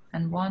S,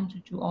 and 1 to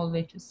 2 all the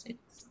way to state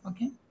S,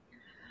 okay?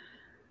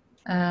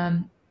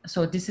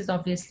 So this is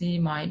obviously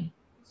my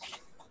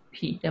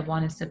P, the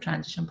one-step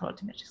transition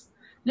probability matrix.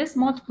 Let's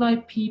multiply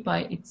P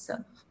by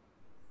itself,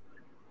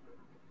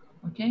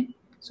 okay?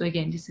 So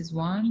again, this is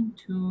 1,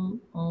 2,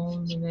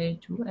 all the way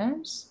to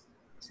S.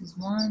 This is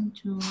 1,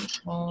 2,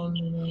 all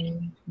the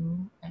way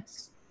to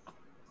S,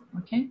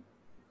 okay?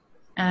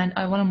 And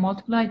I want to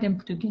multiply them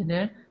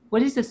together.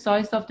 What is the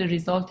size of the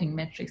resulting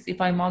matrix? If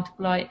I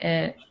multiply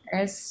a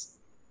S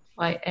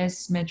by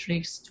S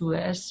matrix to a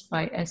S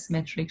by S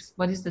matrix,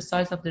 what is the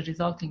size of the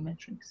resulting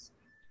matrix?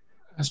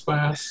 S by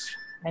S.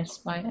 S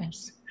by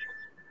S,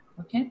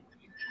 okay?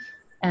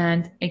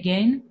 And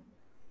again,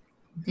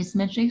 this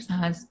matrix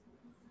has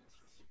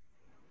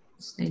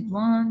state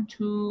 1,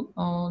 2,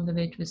 all the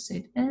way to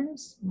state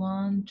S,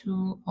 1,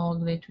 2, all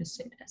the way to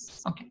state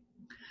S, okay?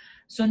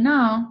 So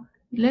now,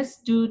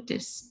 let's do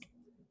this.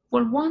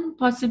 For one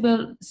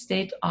possible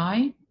state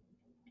I,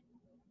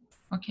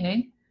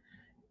 okay,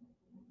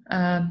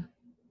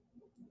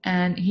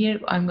 and here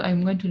I'm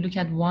going to look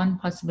at one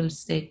possible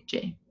state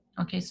J.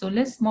 Okay, so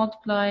let's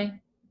multiply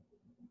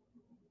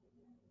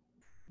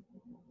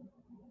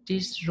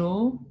this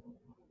row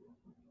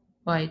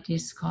by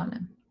this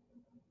column.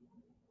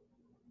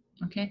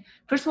 Okay,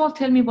 first of all,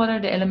 tell me what are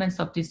the elements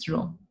of this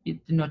row with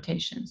the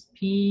notations.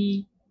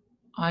 P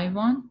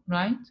I1,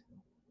 right?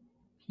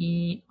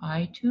 P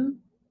I2,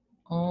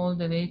 all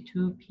the way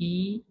to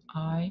P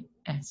I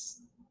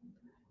S.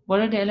 What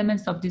are the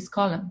elements of this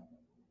column?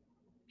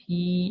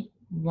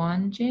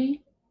 P1J,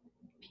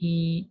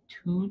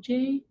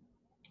 P2J,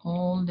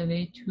 all the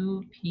way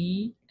to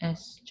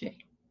PSJ.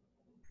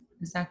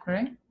 Is that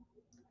correct?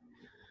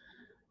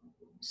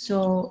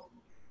 So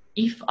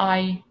if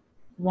I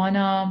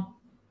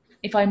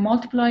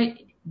multiply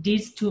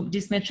this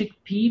metric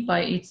P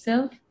by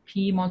itself,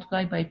 P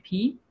multiplied by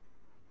P,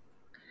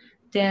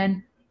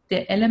 then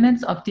the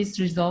elements of this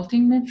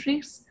resulting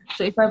matrix.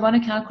 So if I want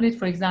to calculate,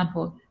 for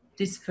example,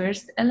 this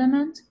first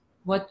element,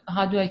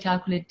 how do I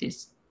calculate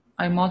this?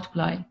 I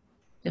multiply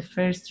the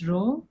first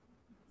row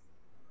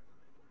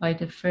by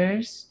the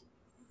first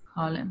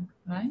column,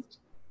 right?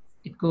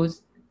 It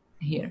goes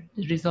here.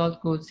 The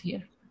result goes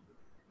here.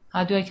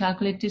 How do I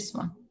calculate this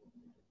one?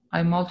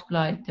 I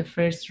multiply the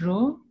first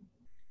row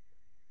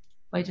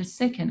by the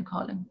second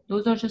column.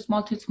 Those are just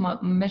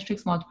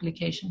matrix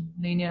multiplication,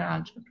 linear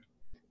algebra.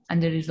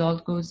 And the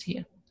result goes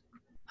here.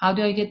 How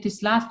do I get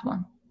this last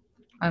one?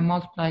 I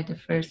multiply the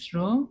first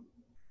row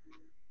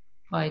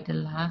by the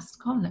last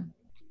column.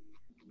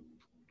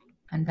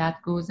 And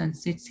that goes and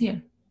sits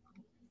here.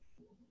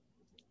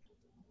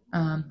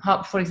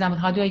 For example,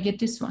 how do I get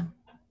this one?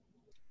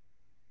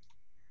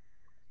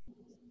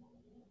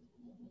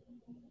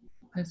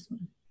 This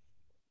one.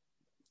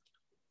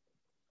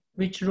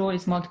 Which row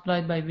is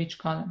multiplied by which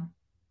column?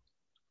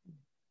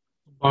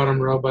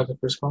 Bottom row by the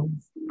first column.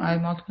 I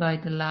multiply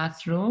the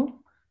last row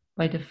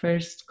by the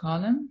first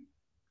column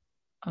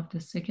of the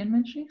second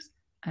matrix,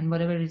 and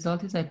whatever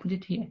result is, I put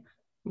it here.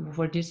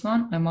 For this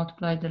one, I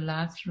multiply the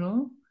last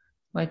row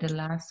by the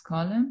last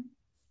column,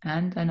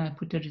 and then I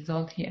put the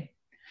result here.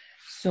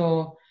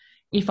 So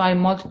if I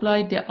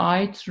multiply the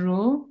ith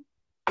row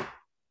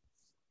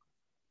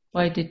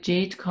by the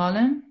jth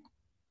column,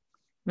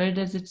 where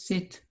does it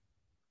sit?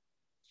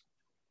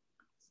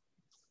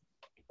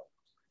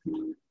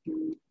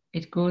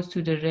 It goes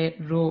to the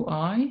row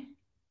I,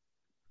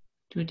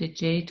 to the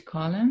jth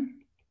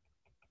column,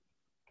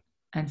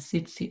 and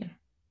sits here,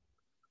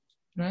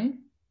 right?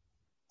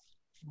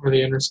 Where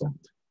they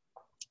intersect.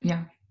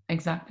 Yeah,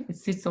 exactly. It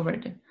sits over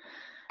there.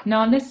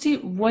 Now let's see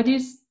what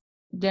is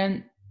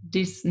then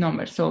this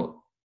number.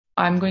 So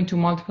I'm going to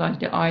multiply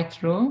the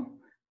ith row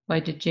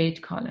by the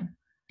jth column.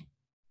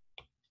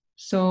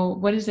 So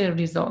what is the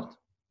result?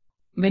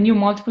 When you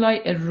multiply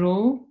a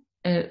row,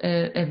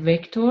 a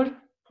vector,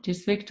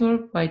 this vector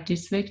by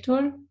this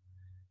vector,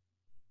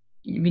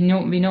 we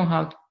know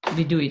how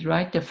we do it,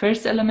 right? The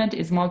first element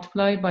is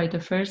multiplied by the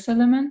first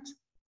element,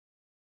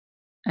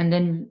 and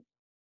then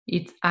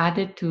it's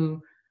added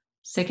to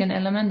second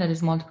element that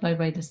is multiplied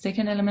by the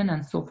second element,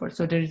 and so forth.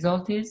 So the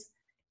result is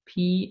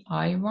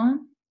Pi1,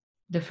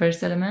 the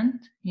first element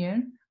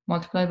here,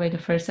 multiplied by the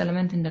first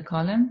element in the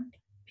column,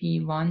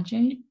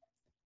 P1j,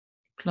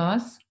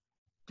 plus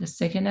the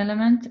second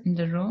element in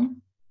the row,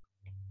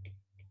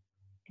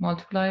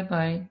 multiplied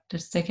by the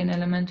second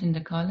element in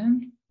the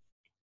column,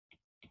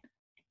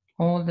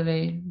 all the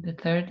way the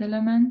third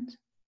element,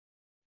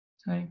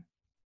 the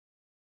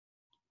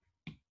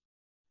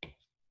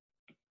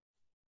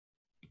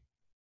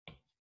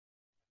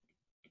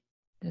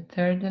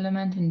third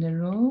element in the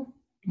row,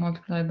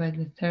 multiplied by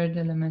the third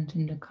element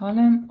in the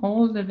column,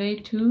 all the way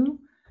to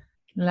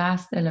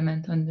last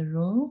element on the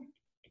row,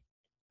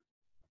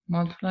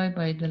 multiplied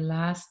by the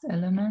last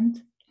element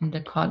in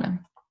the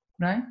column,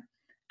 right?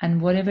 And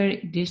whatever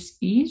this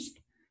is,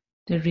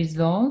 the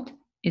result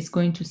is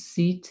going to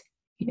sit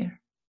here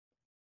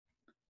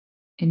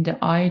in the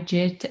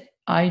ijth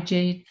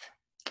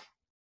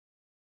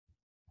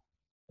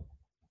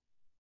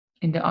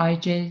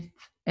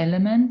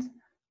element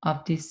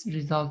of this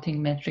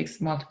resulting matrix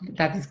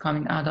that is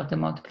coming out of the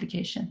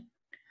multiplication.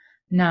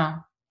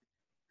 Now,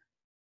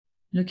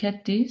 look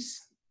at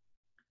this.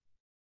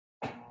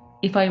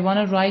 If I want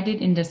to write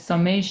it in the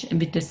summation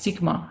with the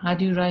sigma, how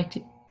do you write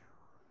it?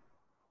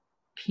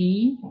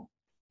 P,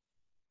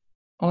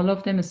 all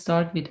of them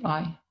start with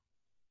I,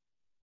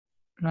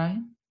 right?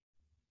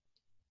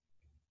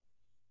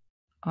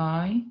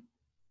 I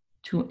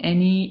to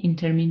any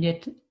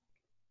intermediate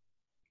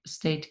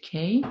state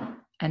K,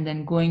 and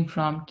then going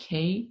from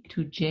K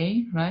to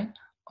J, right?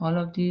 All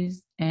of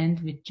these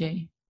end with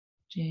J,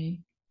 J,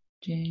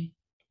 J,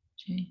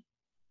 J.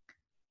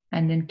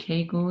 And then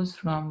K goes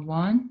from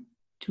 1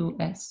 to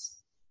S,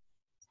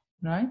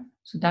 right?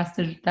 So that's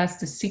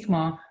the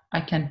sigma I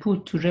can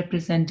put to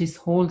represent this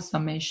whole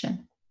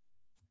summation.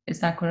 Is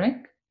that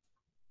correct?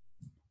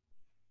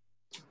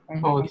 I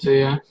would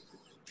say, yeah.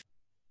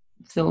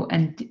 So,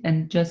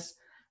 and just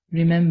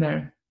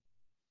remember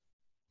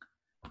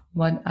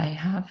what I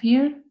have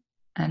here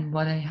and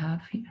what I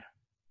have here.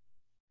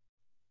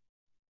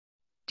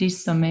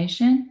 This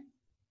summation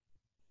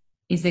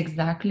is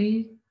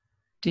exactly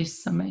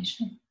this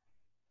summation.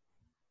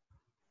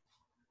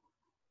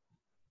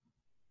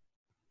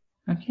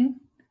 Okay,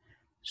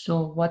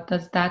 so what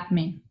does that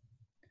mean?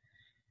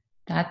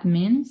 That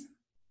means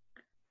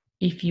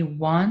if you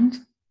want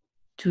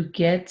to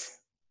get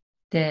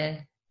the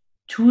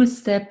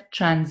two-step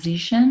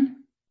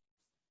transition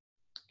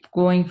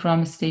going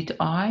from state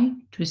I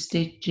to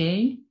state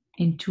J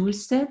in 2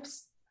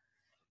 steps,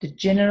 the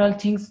general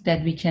things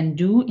that we can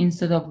do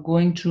instead of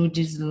going through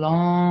these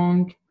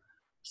long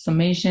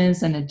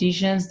summations and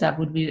additions that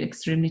would be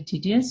extremely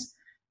tedious,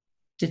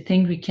 the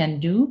thing we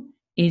can do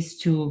is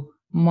to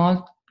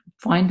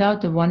find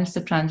out the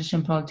one-step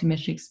transition probability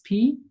matrix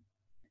P,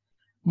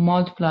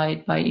 multiply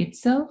it by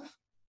itself,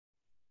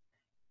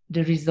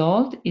 the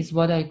result is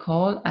what I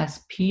call as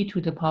p to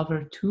the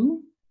power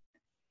 2,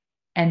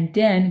 and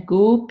then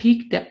go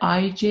pick the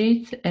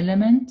ijth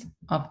element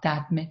of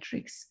that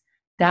matrix.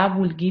 That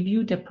will give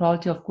you the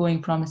probability of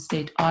going from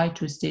state I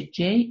to state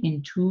j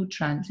in 2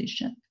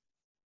 transitions.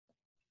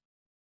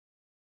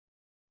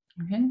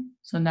 Okay,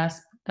 so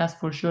that's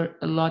for sure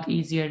a lot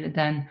easier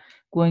than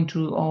going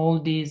through all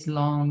these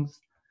long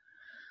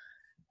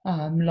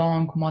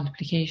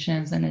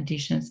multiplications and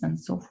additions and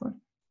so forth.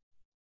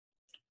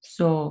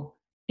 So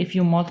if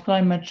you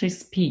multiply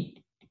matrix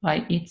P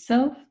by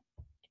itself,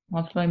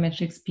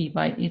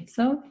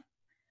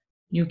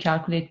 you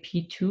calculate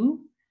P2,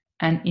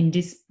 and in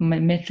this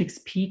matrix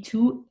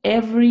P2,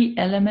 every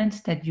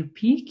element that you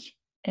pick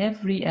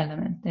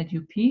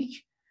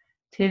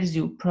tells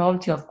you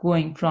probability of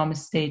going from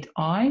state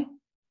I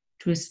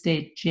to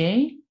state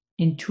j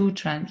in 2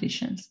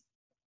 transitions.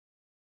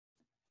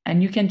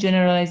 And you can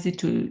generalize it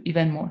to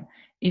even more.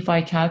 If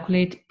I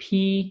calculate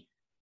P,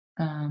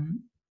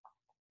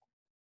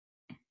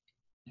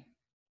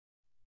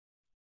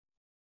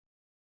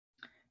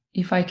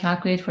 if I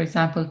calculate, for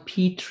example,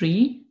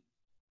 P3,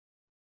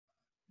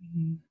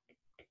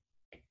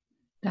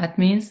 that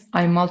means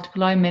I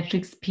multiply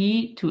matrix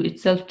P to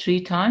itself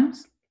 3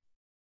 times.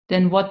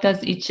 Then what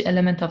does each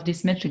element of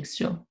this matrix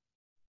show?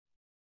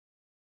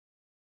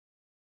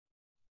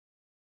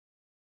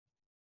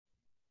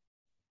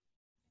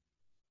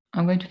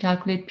 I'm going to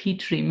calculate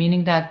P3,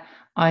 meaning that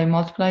I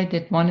multiply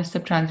that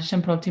one-step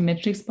transition probability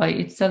matrix by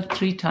itself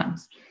 3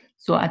 times.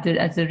 So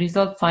as a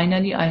result,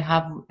 finally, I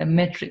have a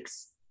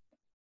matrix.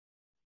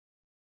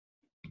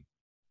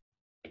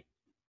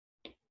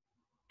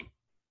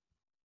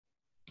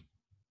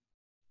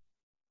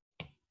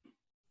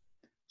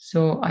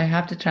 So I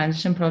have the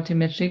transition probability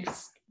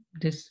matrix,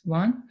 this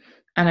one,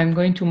 and I'm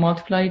going to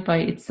multiply it by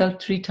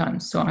itself 3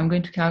 times. So I'm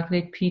going to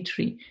calculate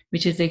P3,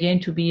 which is again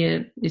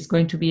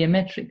going to be a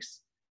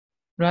matrix,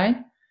 right?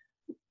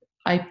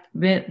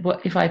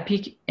 If I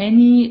pick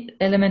any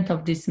element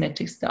of this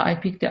matrix, I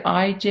pick the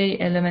ij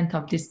element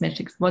of this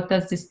matrix, what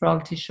does this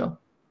probability show?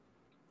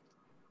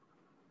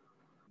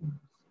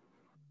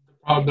 The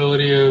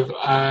probability of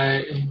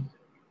I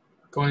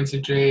going to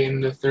j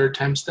in the 3rd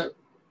time step.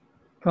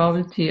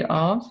 Probability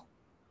of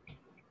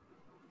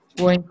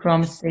going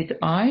from state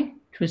I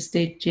to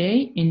state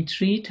j in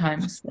 3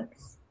 time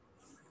steps.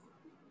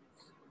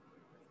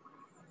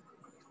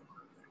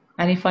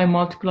 And if I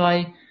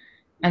multiply,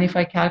 and if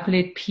I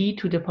calculate p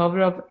to the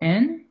power of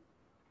n,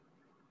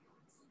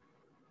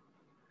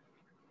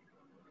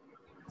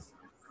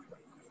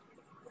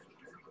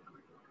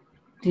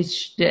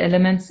 each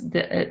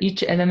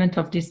element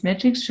of this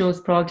matrix shows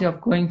probability of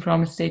going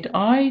from state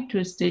I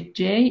to state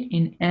j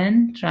in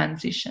n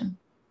transition.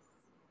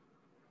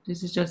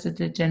 This is just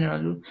a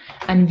general rule.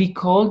 And we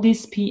call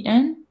this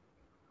Pn.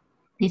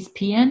 This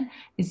Pn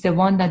is the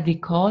one that we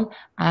call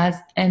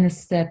as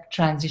n-step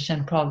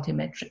transition probability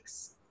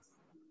matrix.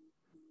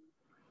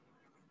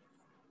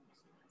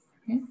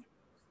 Okay.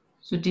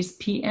 So this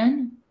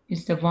Pn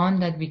is the one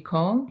that we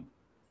call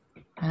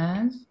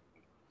as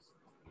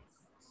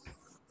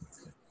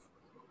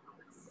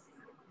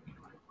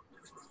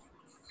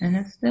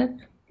n-step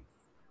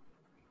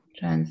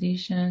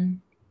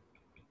transition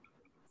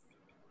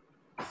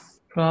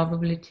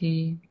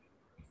probability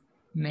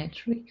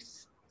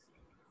matrix.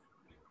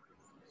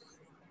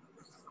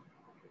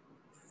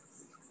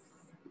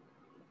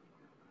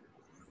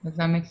 Does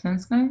that make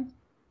sense, guys?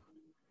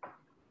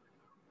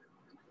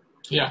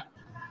 Yeah.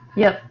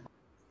 Yep.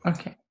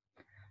 Okay.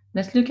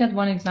 Let's look at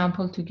one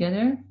example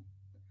together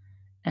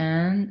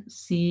and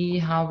see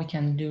how we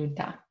can do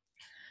that.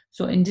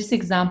 So in this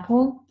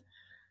example,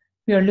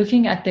 we are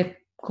looking at the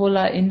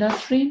cola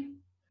industry.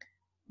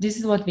 This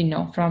is what we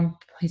know from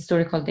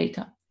historical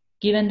data.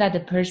 Given that the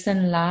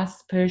person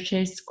last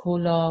purchased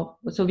cola,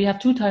 so we have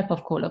 2 types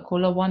of cola,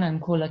 cola 1 and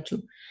cola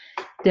 2.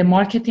 The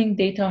marketing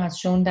data has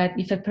shown that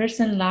if a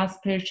person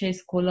last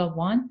purchased cola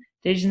 1,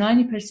 there's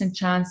 90%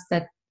 chance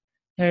that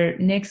her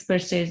next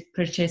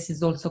purchase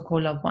is also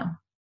cola 1.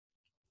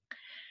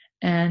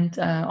 And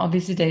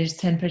obviously there is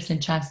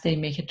 10% chance they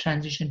make a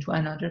transition to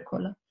another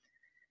cola.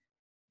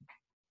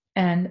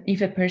 And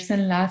if a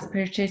person last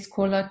purchased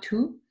cola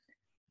 2,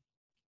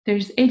 there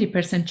is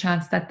 80%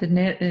 chance that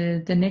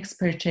the next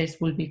purchase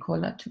will be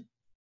cola 2.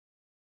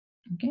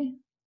 Okay.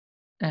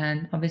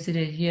 And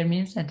obviously here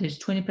means that there's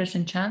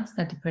 20% chance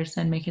that the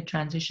person make a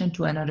transition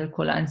to another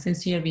cola. And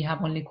since here we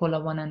have only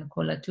cola 1 and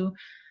cola 2,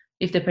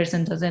 if the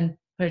person doesn't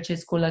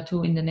purchase cola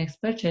 2 in the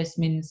next purchase,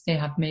 means they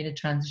have made a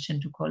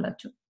transition to cola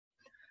 2.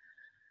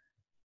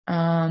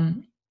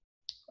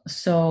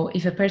 So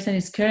if a person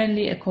is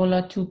currently a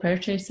cola 2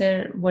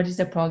 purchaser, what is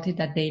the probability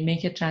that they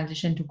make a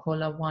transition to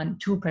cola 1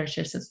 2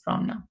 purchases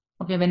from now?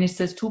 Okay, when it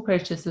says 2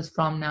 purchases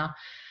from now,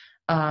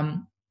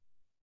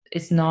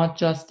 it's not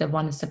just the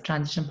one-step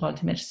transition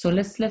probability matrix. So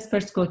let's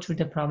first go through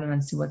the problem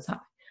and see what's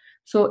happening.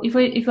 So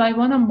if I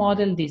want to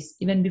model this,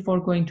 even before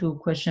going to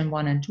question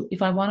 1 and 2,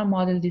 if I want to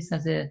model this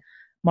as a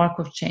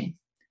Markov chain,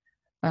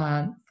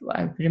 I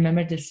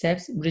remember the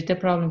steps, read the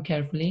problem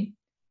carefully,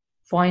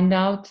 find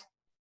out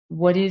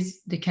what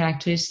is the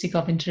characteristic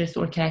of interest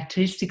or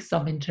characteristics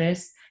of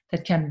interest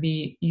that can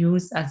be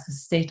used as the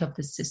state of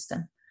the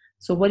system.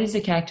 So what is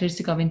the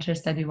characteristic of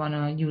interest that we want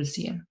to use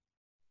here?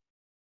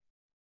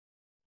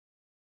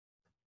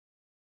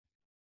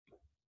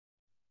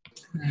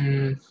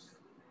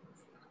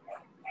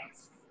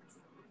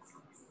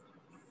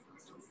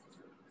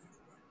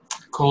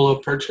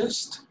 Cola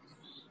purchased?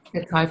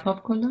 The type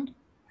of cola?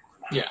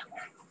 Yeah.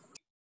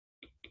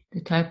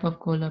 The type of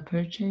cola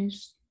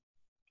purchased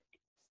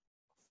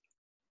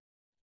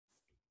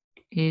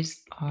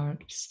is our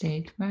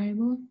state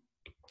variable.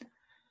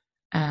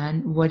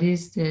 And what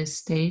is the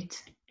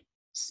state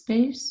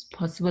space,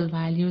 possible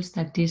values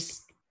that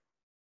this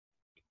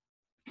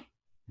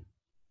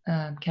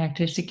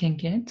characteristic can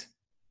get?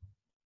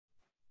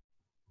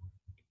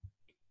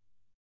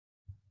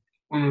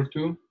 1 or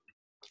 2.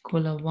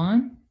 Cola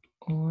 1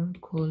 or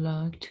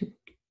cola 2.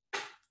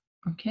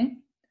 Okay.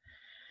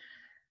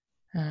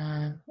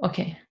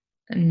 Okay.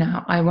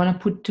 Now I want to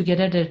put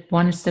together the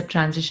one-step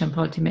transition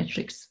probability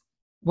matrix.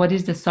 What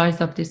is the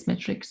size of this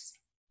matrix?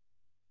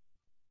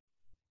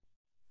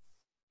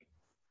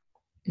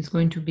 It's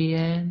going to be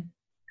a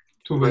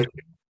 2 by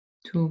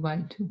 2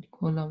 by 2.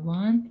 Cola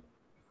 1,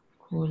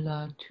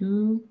 cola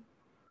 2,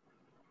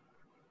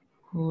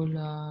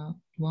 cola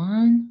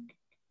 1,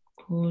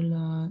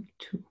 cola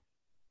 2.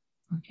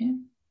 Okay.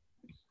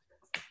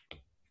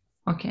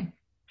 Okay.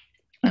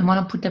 I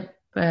want to put the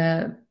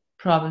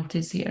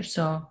probabilities here.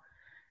 So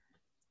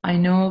I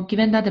know,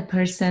 given that the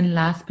person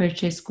last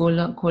purchased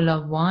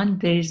cola 1,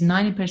 there is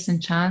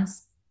 90%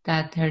 chance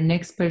that her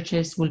next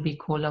purchase will be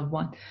cola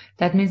 1.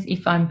 That means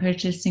if I'm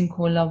purchasing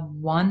cola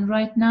 1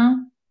 right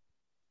now,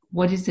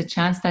 what is the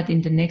chance that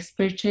in the next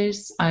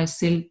purchase I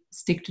still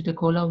stick to the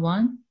cola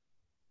 1?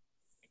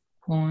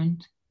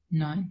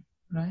 0.9,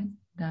 right?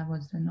 That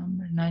was the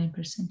number,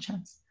 90%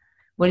 chance.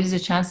 What is the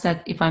chance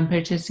that if I'm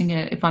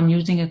if I'm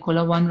using a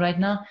cola 1 right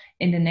now,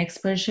 in the next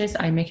purchase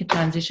I make a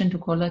transition to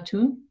cola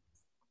 2?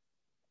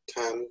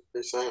 10%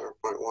 or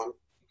 0.1?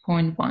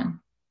 0.1,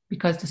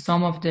 because the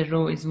sum of the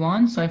row is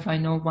 1. So if I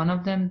know one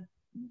of them,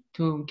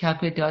 to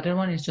calculate the other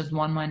one is just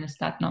 1 minus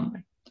that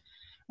number.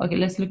 Okay,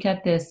 let's look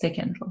at the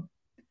second row.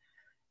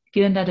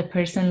 Given that the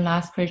person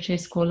last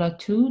purchased cola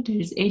 2, there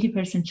is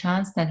 80%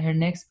 chance that her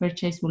next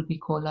purchase will be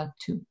cola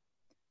 2.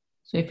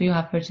 So if you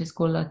have purchased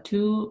cola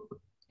 2,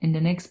 in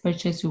the next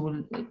purchase you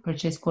will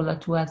purchase cola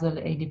 2 as well,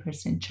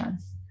 80%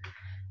 chance.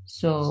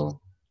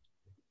 So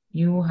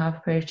you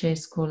have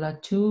purchased cola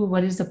 2.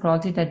 What is the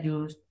probability that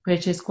you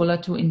purchase cola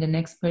 2 in the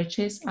next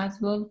purchase as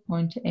well?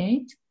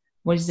 0.8.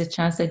 What is the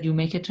chance that you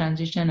make a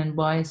transition and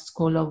buy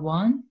cola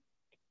 1?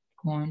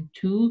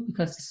 0.2,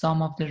 because the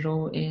sum of the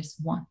row is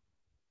 1.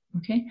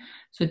 Okay,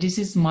 so this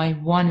is my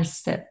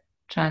one-step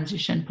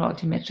transition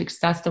probability matrix.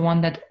 That's the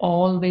one that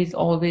always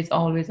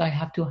I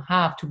have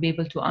to be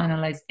able to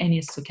analyze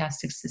any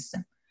stochastic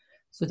system.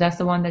 So that's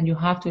the one that you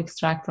have to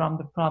extract from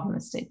the problem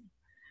statement.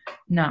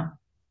 Now,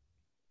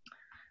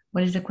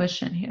 what is the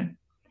question here?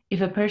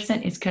 If a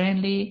person is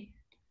currently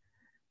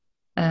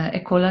a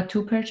cola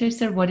 2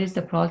 purchaser, what is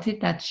the probability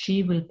that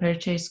she will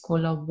purchase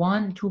cola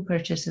 1 2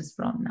 purchases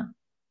from now?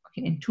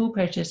 Okay, in 2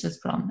 purchases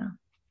from now.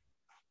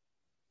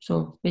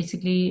 So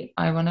basically,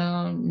 I want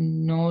to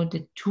know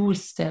the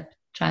 2-step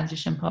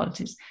transition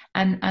probabilities.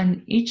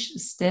 And each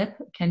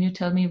step, can you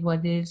tell me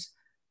what is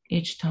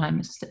each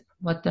time step?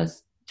 What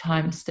does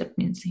time step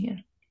means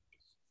here?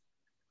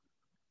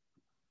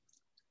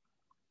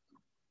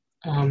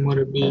 Would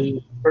it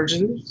be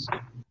purchases?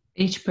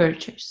 Each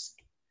purchase.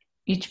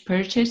 Each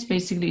purchase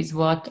basically is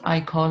what I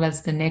call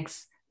as the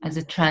next, as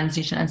a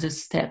transition, as a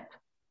step.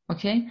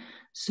 Okay?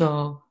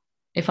 So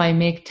if I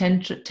make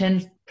 10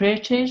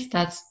 purchase,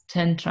 that's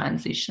 10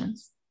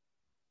 transitions.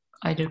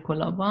 Either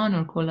cola 1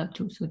 or cola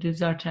 2. So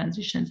these are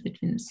transitions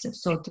between the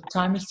steps. So the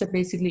time step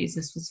basically is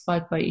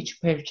specified by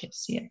each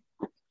purchase here.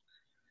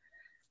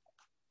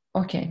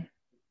 Okay.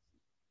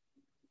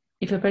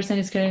 If a person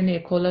is currently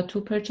a cola 2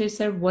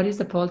 purchaser, what is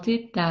the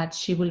probability that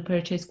she will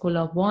purchase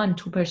cola 1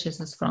 2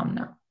 purchases from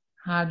now?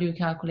 How do you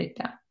calculate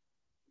that?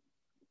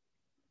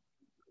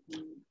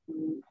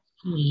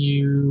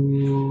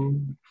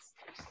 You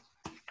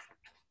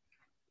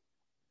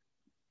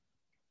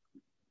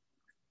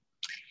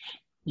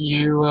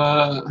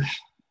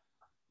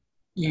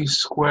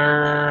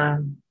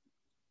square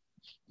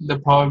the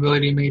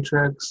probability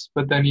matrix,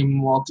 but then you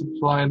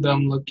multiply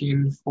them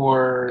looking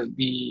for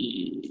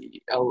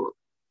the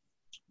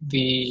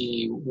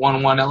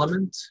 1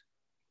 element.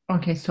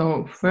 Okay,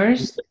 so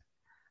first,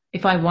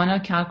 if I want to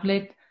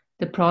calculate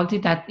the probability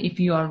that if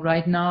you are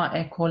right now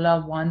a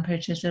cola 1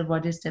 purchaser,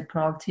 what is the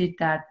probability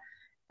that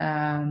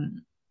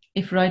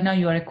if right now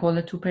you are a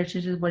cola 2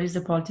 purchaser, what is the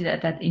probability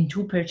that in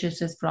 2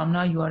 purchases from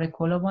now you are a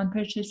cola 1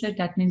 purchaser?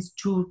 That means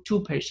two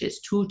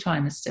purchases, 2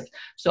 time steps.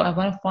 So I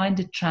want to find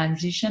the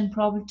transition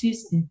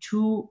probabilities in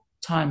 2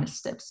 time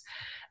steps.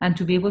 And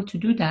to be able to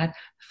do that,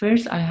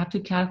 first I have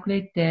to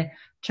calculate the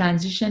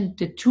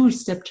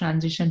 2-step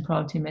transition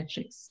probability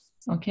matrix.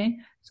 Okay,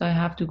 so I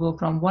have to go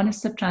from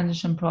 1-step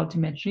transition probability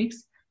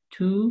matrix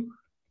to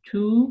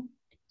 2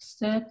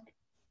 step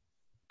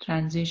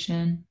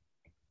transition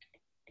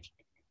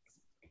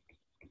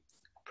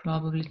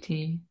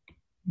probability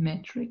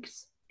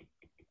matrix.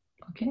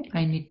 Okay,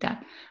 I need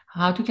that.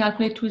 How to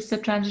calculate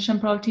two-step transition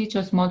probability?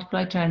 Just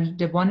multiply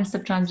the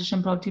one-step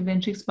transition probability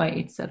matrix by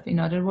itself. In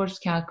other words,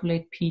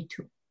 calculate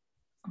P2.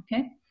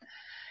 Okay,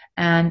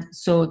 and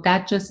so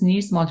that just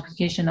needs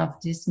multiplication of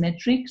this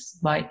matrix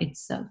by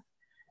itself.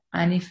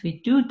 And if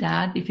we do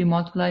that, if we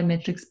multiply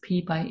matrix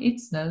P by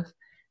itself,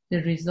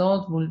 the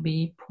result will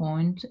be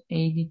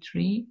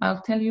 0.83.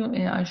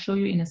 I'll show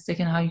you in a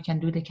second how you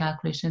can do the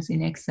calculations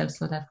in Excel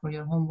so that for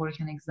your homework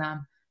and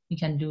exam, you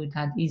can do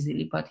that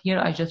easily. But here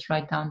I just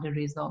write down the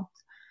result.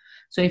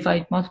 So if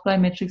I multiply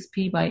matrix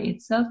P by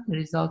itself, the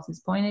result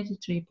is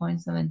 0.83,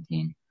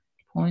 0.17,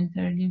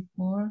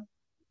 0.34,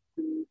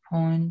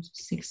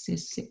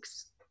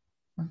 0.66.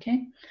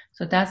 Okay,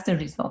 so that's the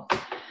result.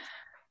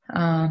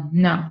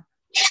 Now,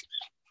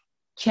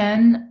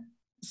 can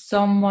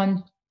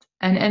someone,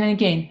 and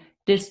again,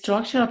 the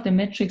structure of the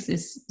matrix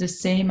is the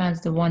same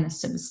as the one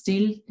step.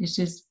 Still, this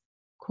is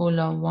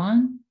cola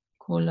 1,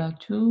 cola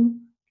 2,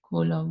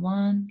 cola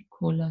 1,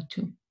 cola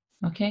 2.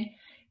 Okay,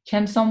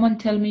 can someone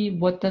tell me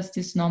what does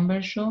this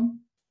number show?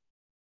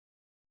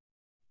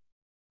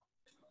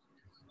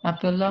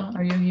 Abdullah,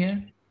 are you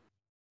here?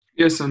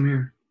 Yes, I'm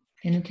here.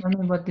 Can you tell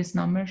me what this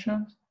number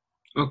shows?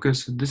 Okay,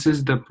 so this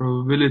is the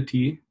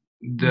probability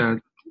that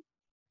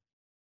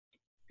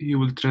he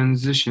will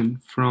transition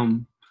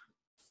from,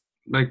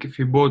 like if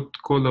he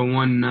bought cola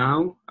 1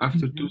 now,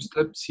 after 2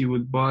 steps, he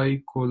will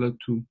buy cola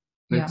 2.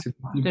 Like after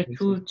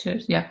 2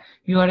 chairs. Yeah,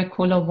 you are a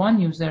cola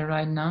 1 user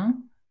right now.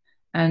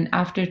 And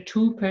after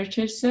 2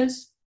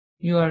 purchases,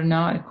 you are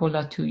now a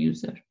cola 2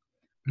 user.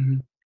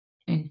 In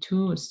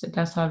 2,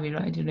 that's how we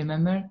write it.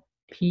 Remember?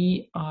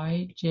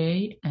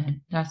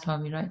 P-I-J-N. That's how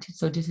we write it.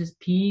 So this is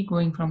P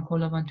going from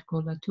cola 1 to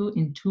cola 2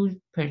 in 2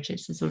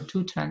 purchases or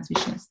 2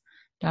 transitions.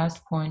 That's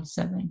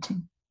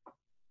 0.17.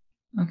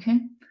 Okay?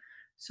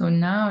 So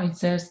now it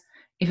says,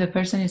 if a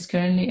person is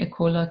currently a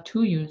cola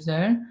 2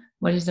 user,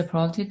 what is the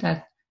probability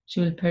that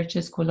she will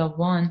purchase cola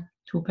 1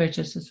 2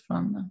 purchases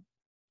from now?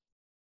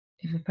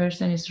 If a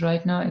person is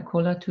right now a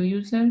cola 2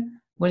 user,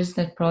 what is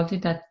the probability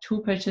that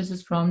 2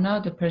 purchases from now,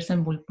 the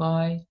person will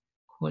buy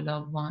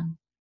cola 1?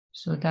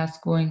 So that's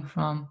going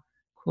from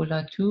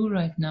cola 2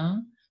 right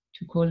now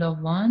to cola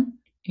 1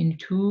 in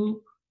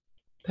 2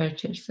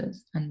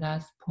 purchases, and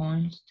that's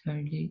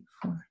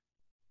 0.34.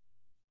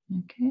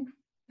 Okay.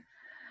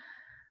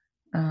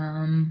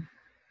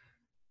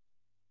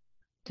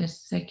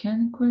 The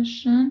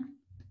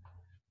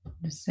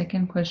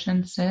second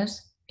question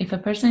says, if a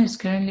person is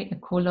currently a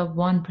cola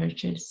 1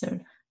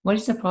 purchaser, what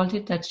is the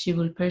probability that she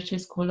will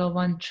purchase cola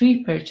 1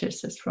 3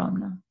 purchases from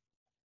now?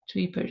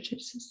 3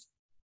 purchases.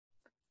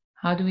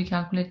 How do we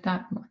calculate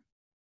that one?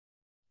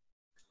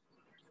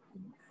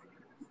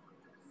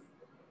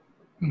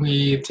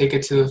 We take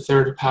it to the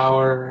third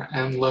power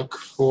and look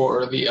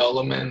for the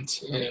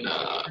element in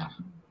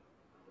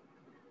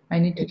I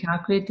need to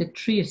calculate the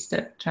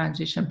 3-step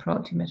transition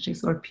probability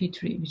matrix, or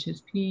P3, which is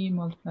P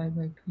multiplied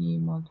by P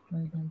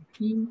multiplied by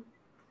P.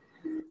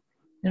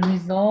 The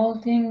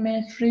resulting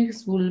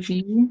matrix will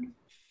be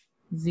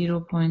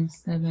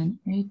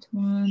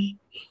 0.781.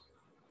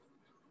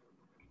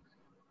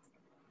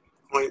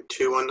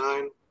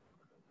 0.219.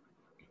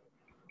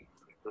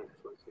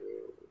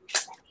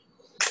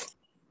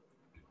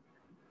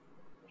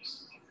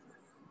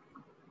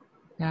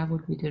 That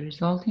would be the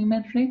resulting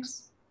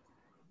matrix.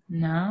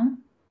 Now,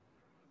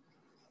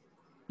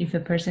 if a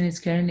person is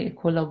currently a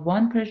cola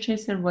 1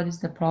 purchaser, what is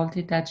the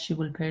probability that she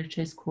will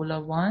purchase cola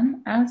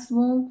 1 as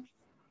well?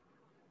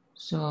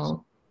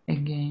 So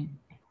again,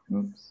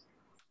 oops.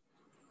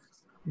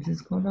 This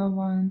is cola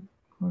 1,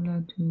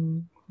 cola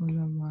 2,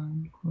 cola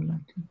 1, cola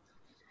 2.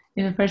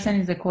 If a person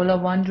is a cola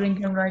 1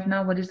 drinker right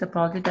now, what is the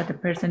probability that the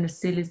person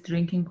still is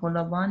drinking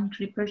cola 1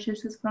 3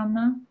 purchases from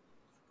now?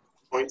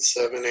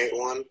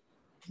 0.781.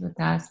 So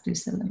that's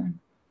this element.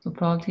 So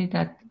probability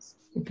that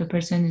if a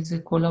person is a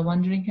cola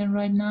 1 drinker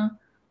right now,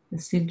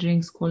 still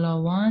drinks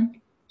cola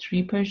 1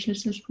 3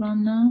 purchases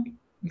from now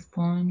is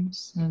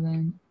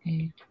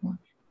 0.781.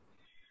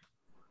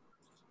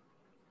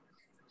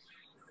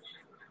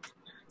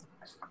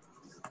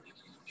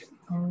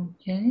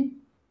 Okay.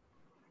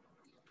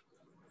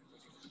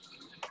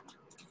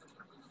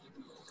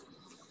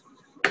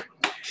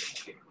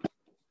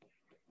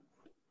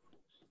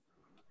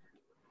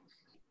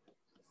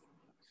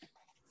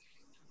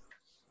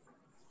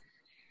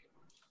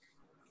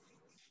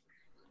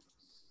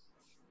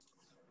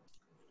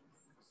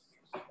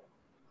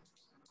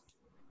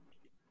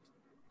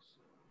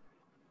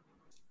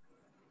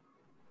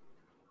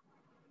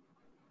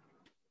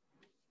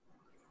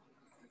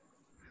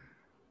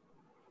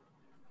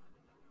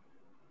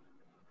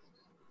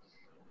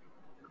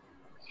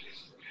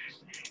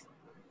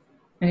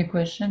 Any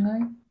question,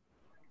 guys?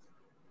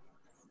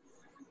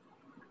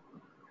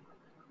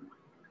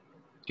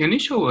 Can you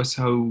show us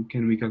how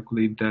can we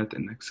calculate that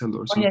in Excel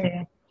or something?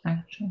 Yeah,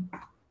 actually.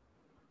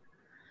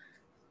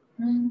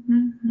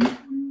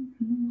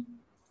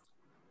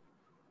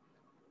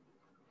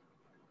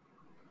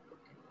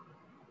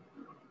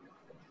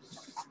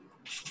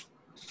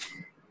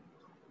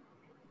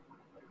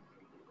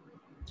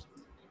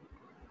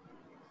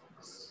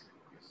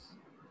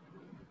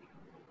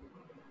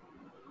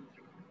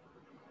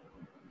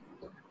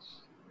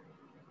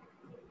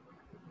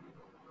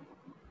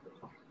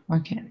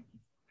 Okay.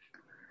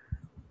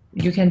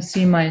 You can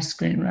see my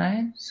screen,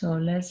 right? So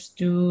let's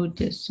do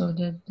this. So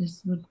that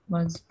this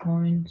was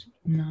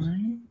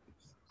 0.9,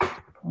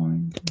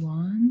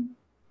 0.1,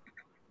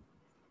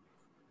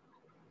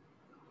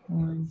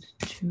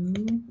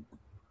 0.2,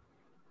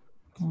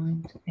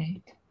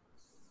 0.8.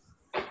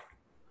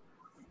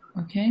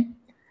 Okay.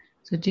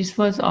 So this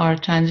was our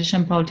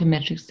transition probability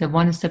matrix, the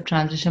one-step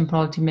transition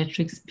probability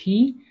matrix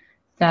P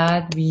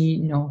that we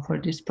know for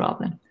this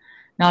problem.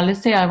 Now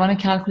let's say I want to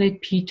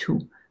calculate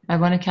P2. I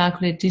want to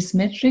calculate this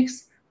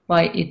matrix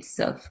by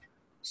itself.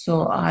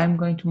 So I'm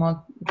going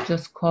to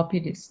just copy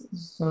this.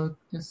 So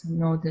just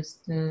notice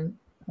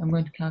I'm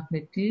going to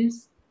calculate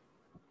this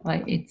by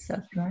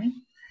itself, right?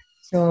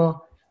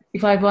 So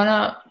if I want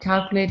to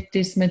calculate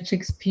this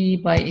matrix P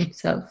by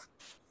itself,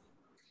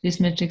 this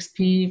matrix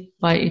P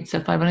by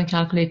itself, I want to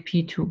calculate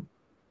P2.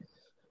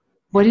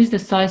 What is the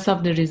size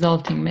of the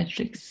resulting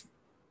matrix?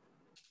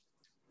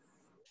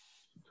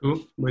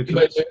 2 by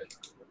 2.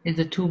 It's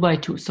a 2 by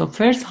 2. So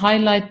first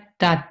highlight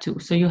that 2.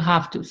 So you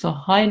have to. So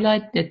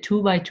highlight the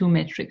 2 by 2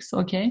 matrix,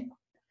 okay?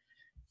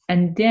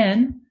 And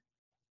then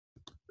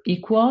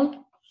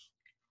equal,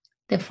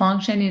 the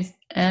function is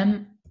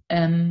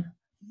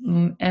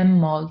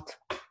mult,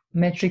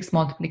 matrix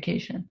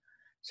multiplication.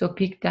 So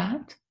pick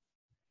that.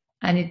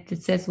 And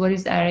it says what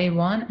is array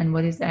 1 and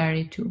what is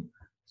array 2.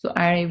 So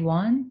array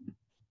 1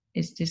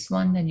 is this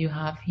one that you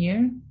have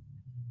here,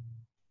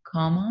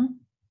 comma.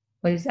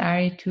 What is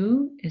array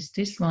 2 is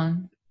this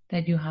one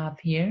that you have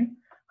here.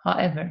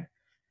 However,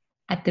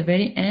 at the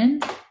very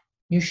end,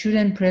 you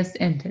shouldn't press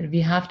enter.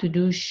 We have to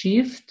do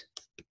shift,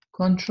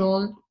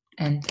 control,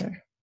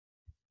 enter.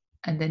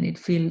 And then it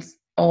fills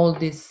all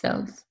these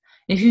cells.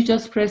 If you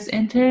just press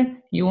enter,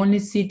 you only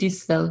see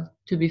this cell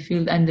to be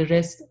filled and the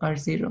rest are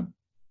 0.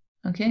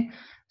 Okay,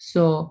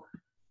 so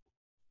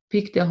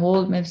pick the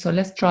whole map. So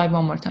let's try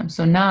one more time.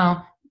 So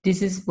now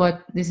this is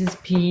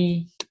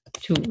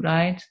P2,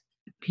 right?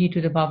 P to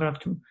the power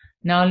of 2.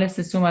 Now let's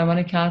assume I want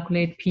to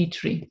calculate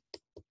P3.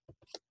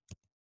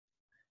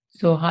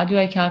 So how do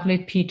I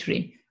calculate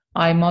P3?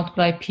 I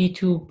multiply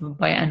P2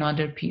 by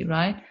another P,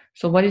 right?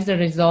 So what is the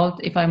result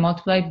if I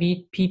multiply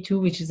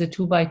P2, which is a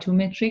 2 by 2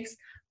 matrix,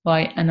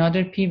 by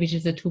another P, which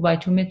is a 2 by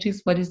 2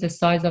 matrix? What is the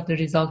size of the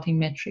resulting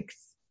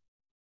matrix?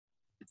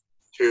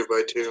 2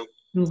 by 2.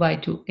 2 by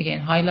 2.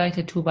 Again, highlight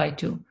a 2 by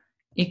 2.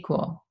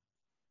 Equal.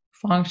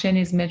 Function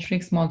is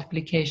matrix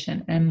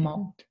multiplication,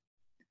 mult.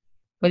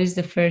 What is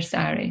the first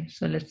array?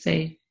 So let's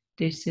say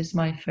this is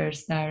my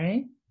first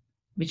array,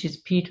 which is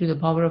P to the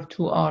power of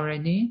 2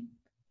 already,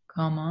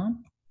 comma.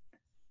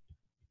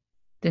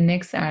 The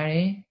next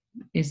array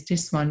is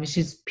this one, which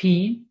is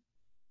P.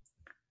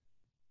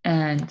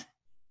 And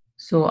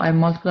so I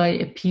multiply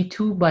a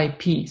P2 by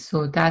P.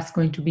 So that's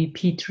going to be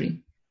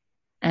P3.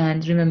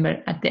 And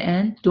remember, at the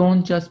end,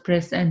 don't just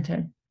press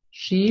enter.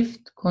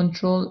 Shift,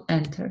 control,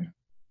 enter.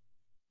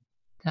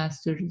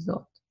 That's the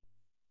result.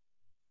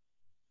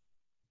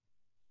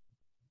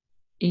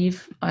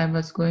 If I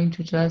was going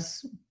to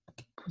just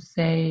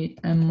say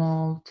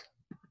mult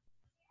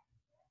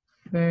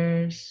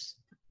first,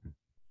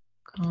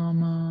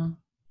 comma,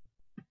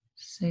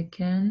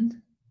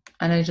 second,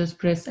 and I just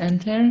press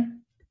enter,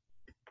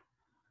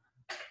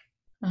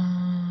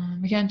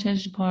 we can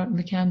change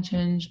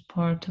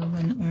part of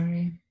an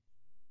array.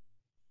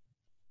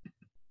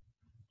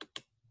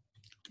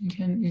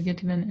 You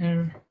get even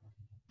error.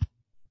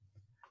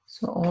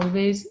 So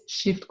always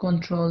shift,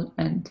 control,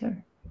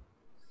 enter.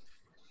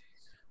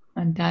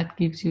 And that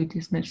gives you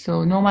this matrix.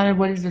 So no matter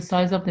what is the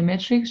size of the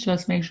matrix,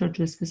 just make sure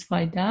to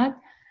specify that.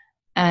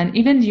 And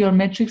even your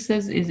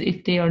matrices is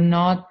if they are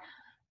not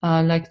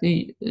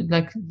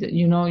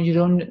you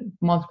don't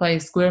multiply a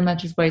square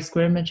matrix by a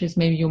square matrix.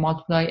 Maybe you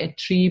multiply a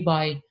 3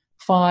 by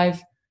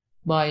 5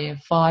 by a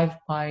 5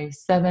 by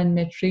 7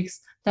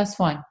 matrix. That's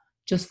fine.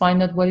 Just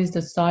find out what is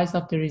the size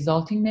of the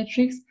resulting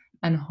matrix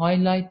and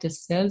highlight the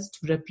cells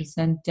to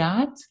represent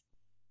that.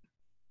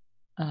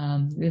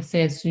 Let's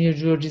say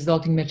your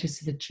resulting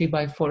matrix is a 3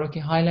 by 4. Okay,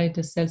 highlight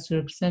the cells to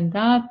represent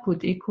that.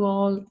 Put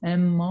equal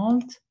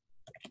mult.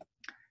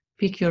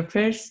 Pick your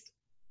first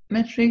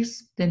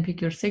matrix, then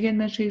pick your second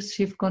matrix,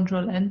 shift,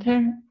 control,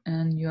 enter,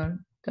 and you're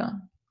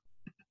done.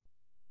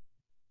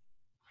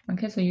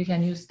 Okay, so you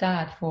can use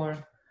that for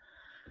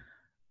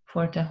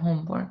the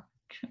homework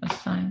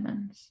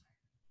assignments.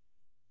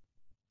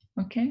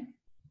 Okay?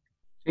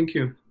 Thank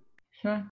you. Sure.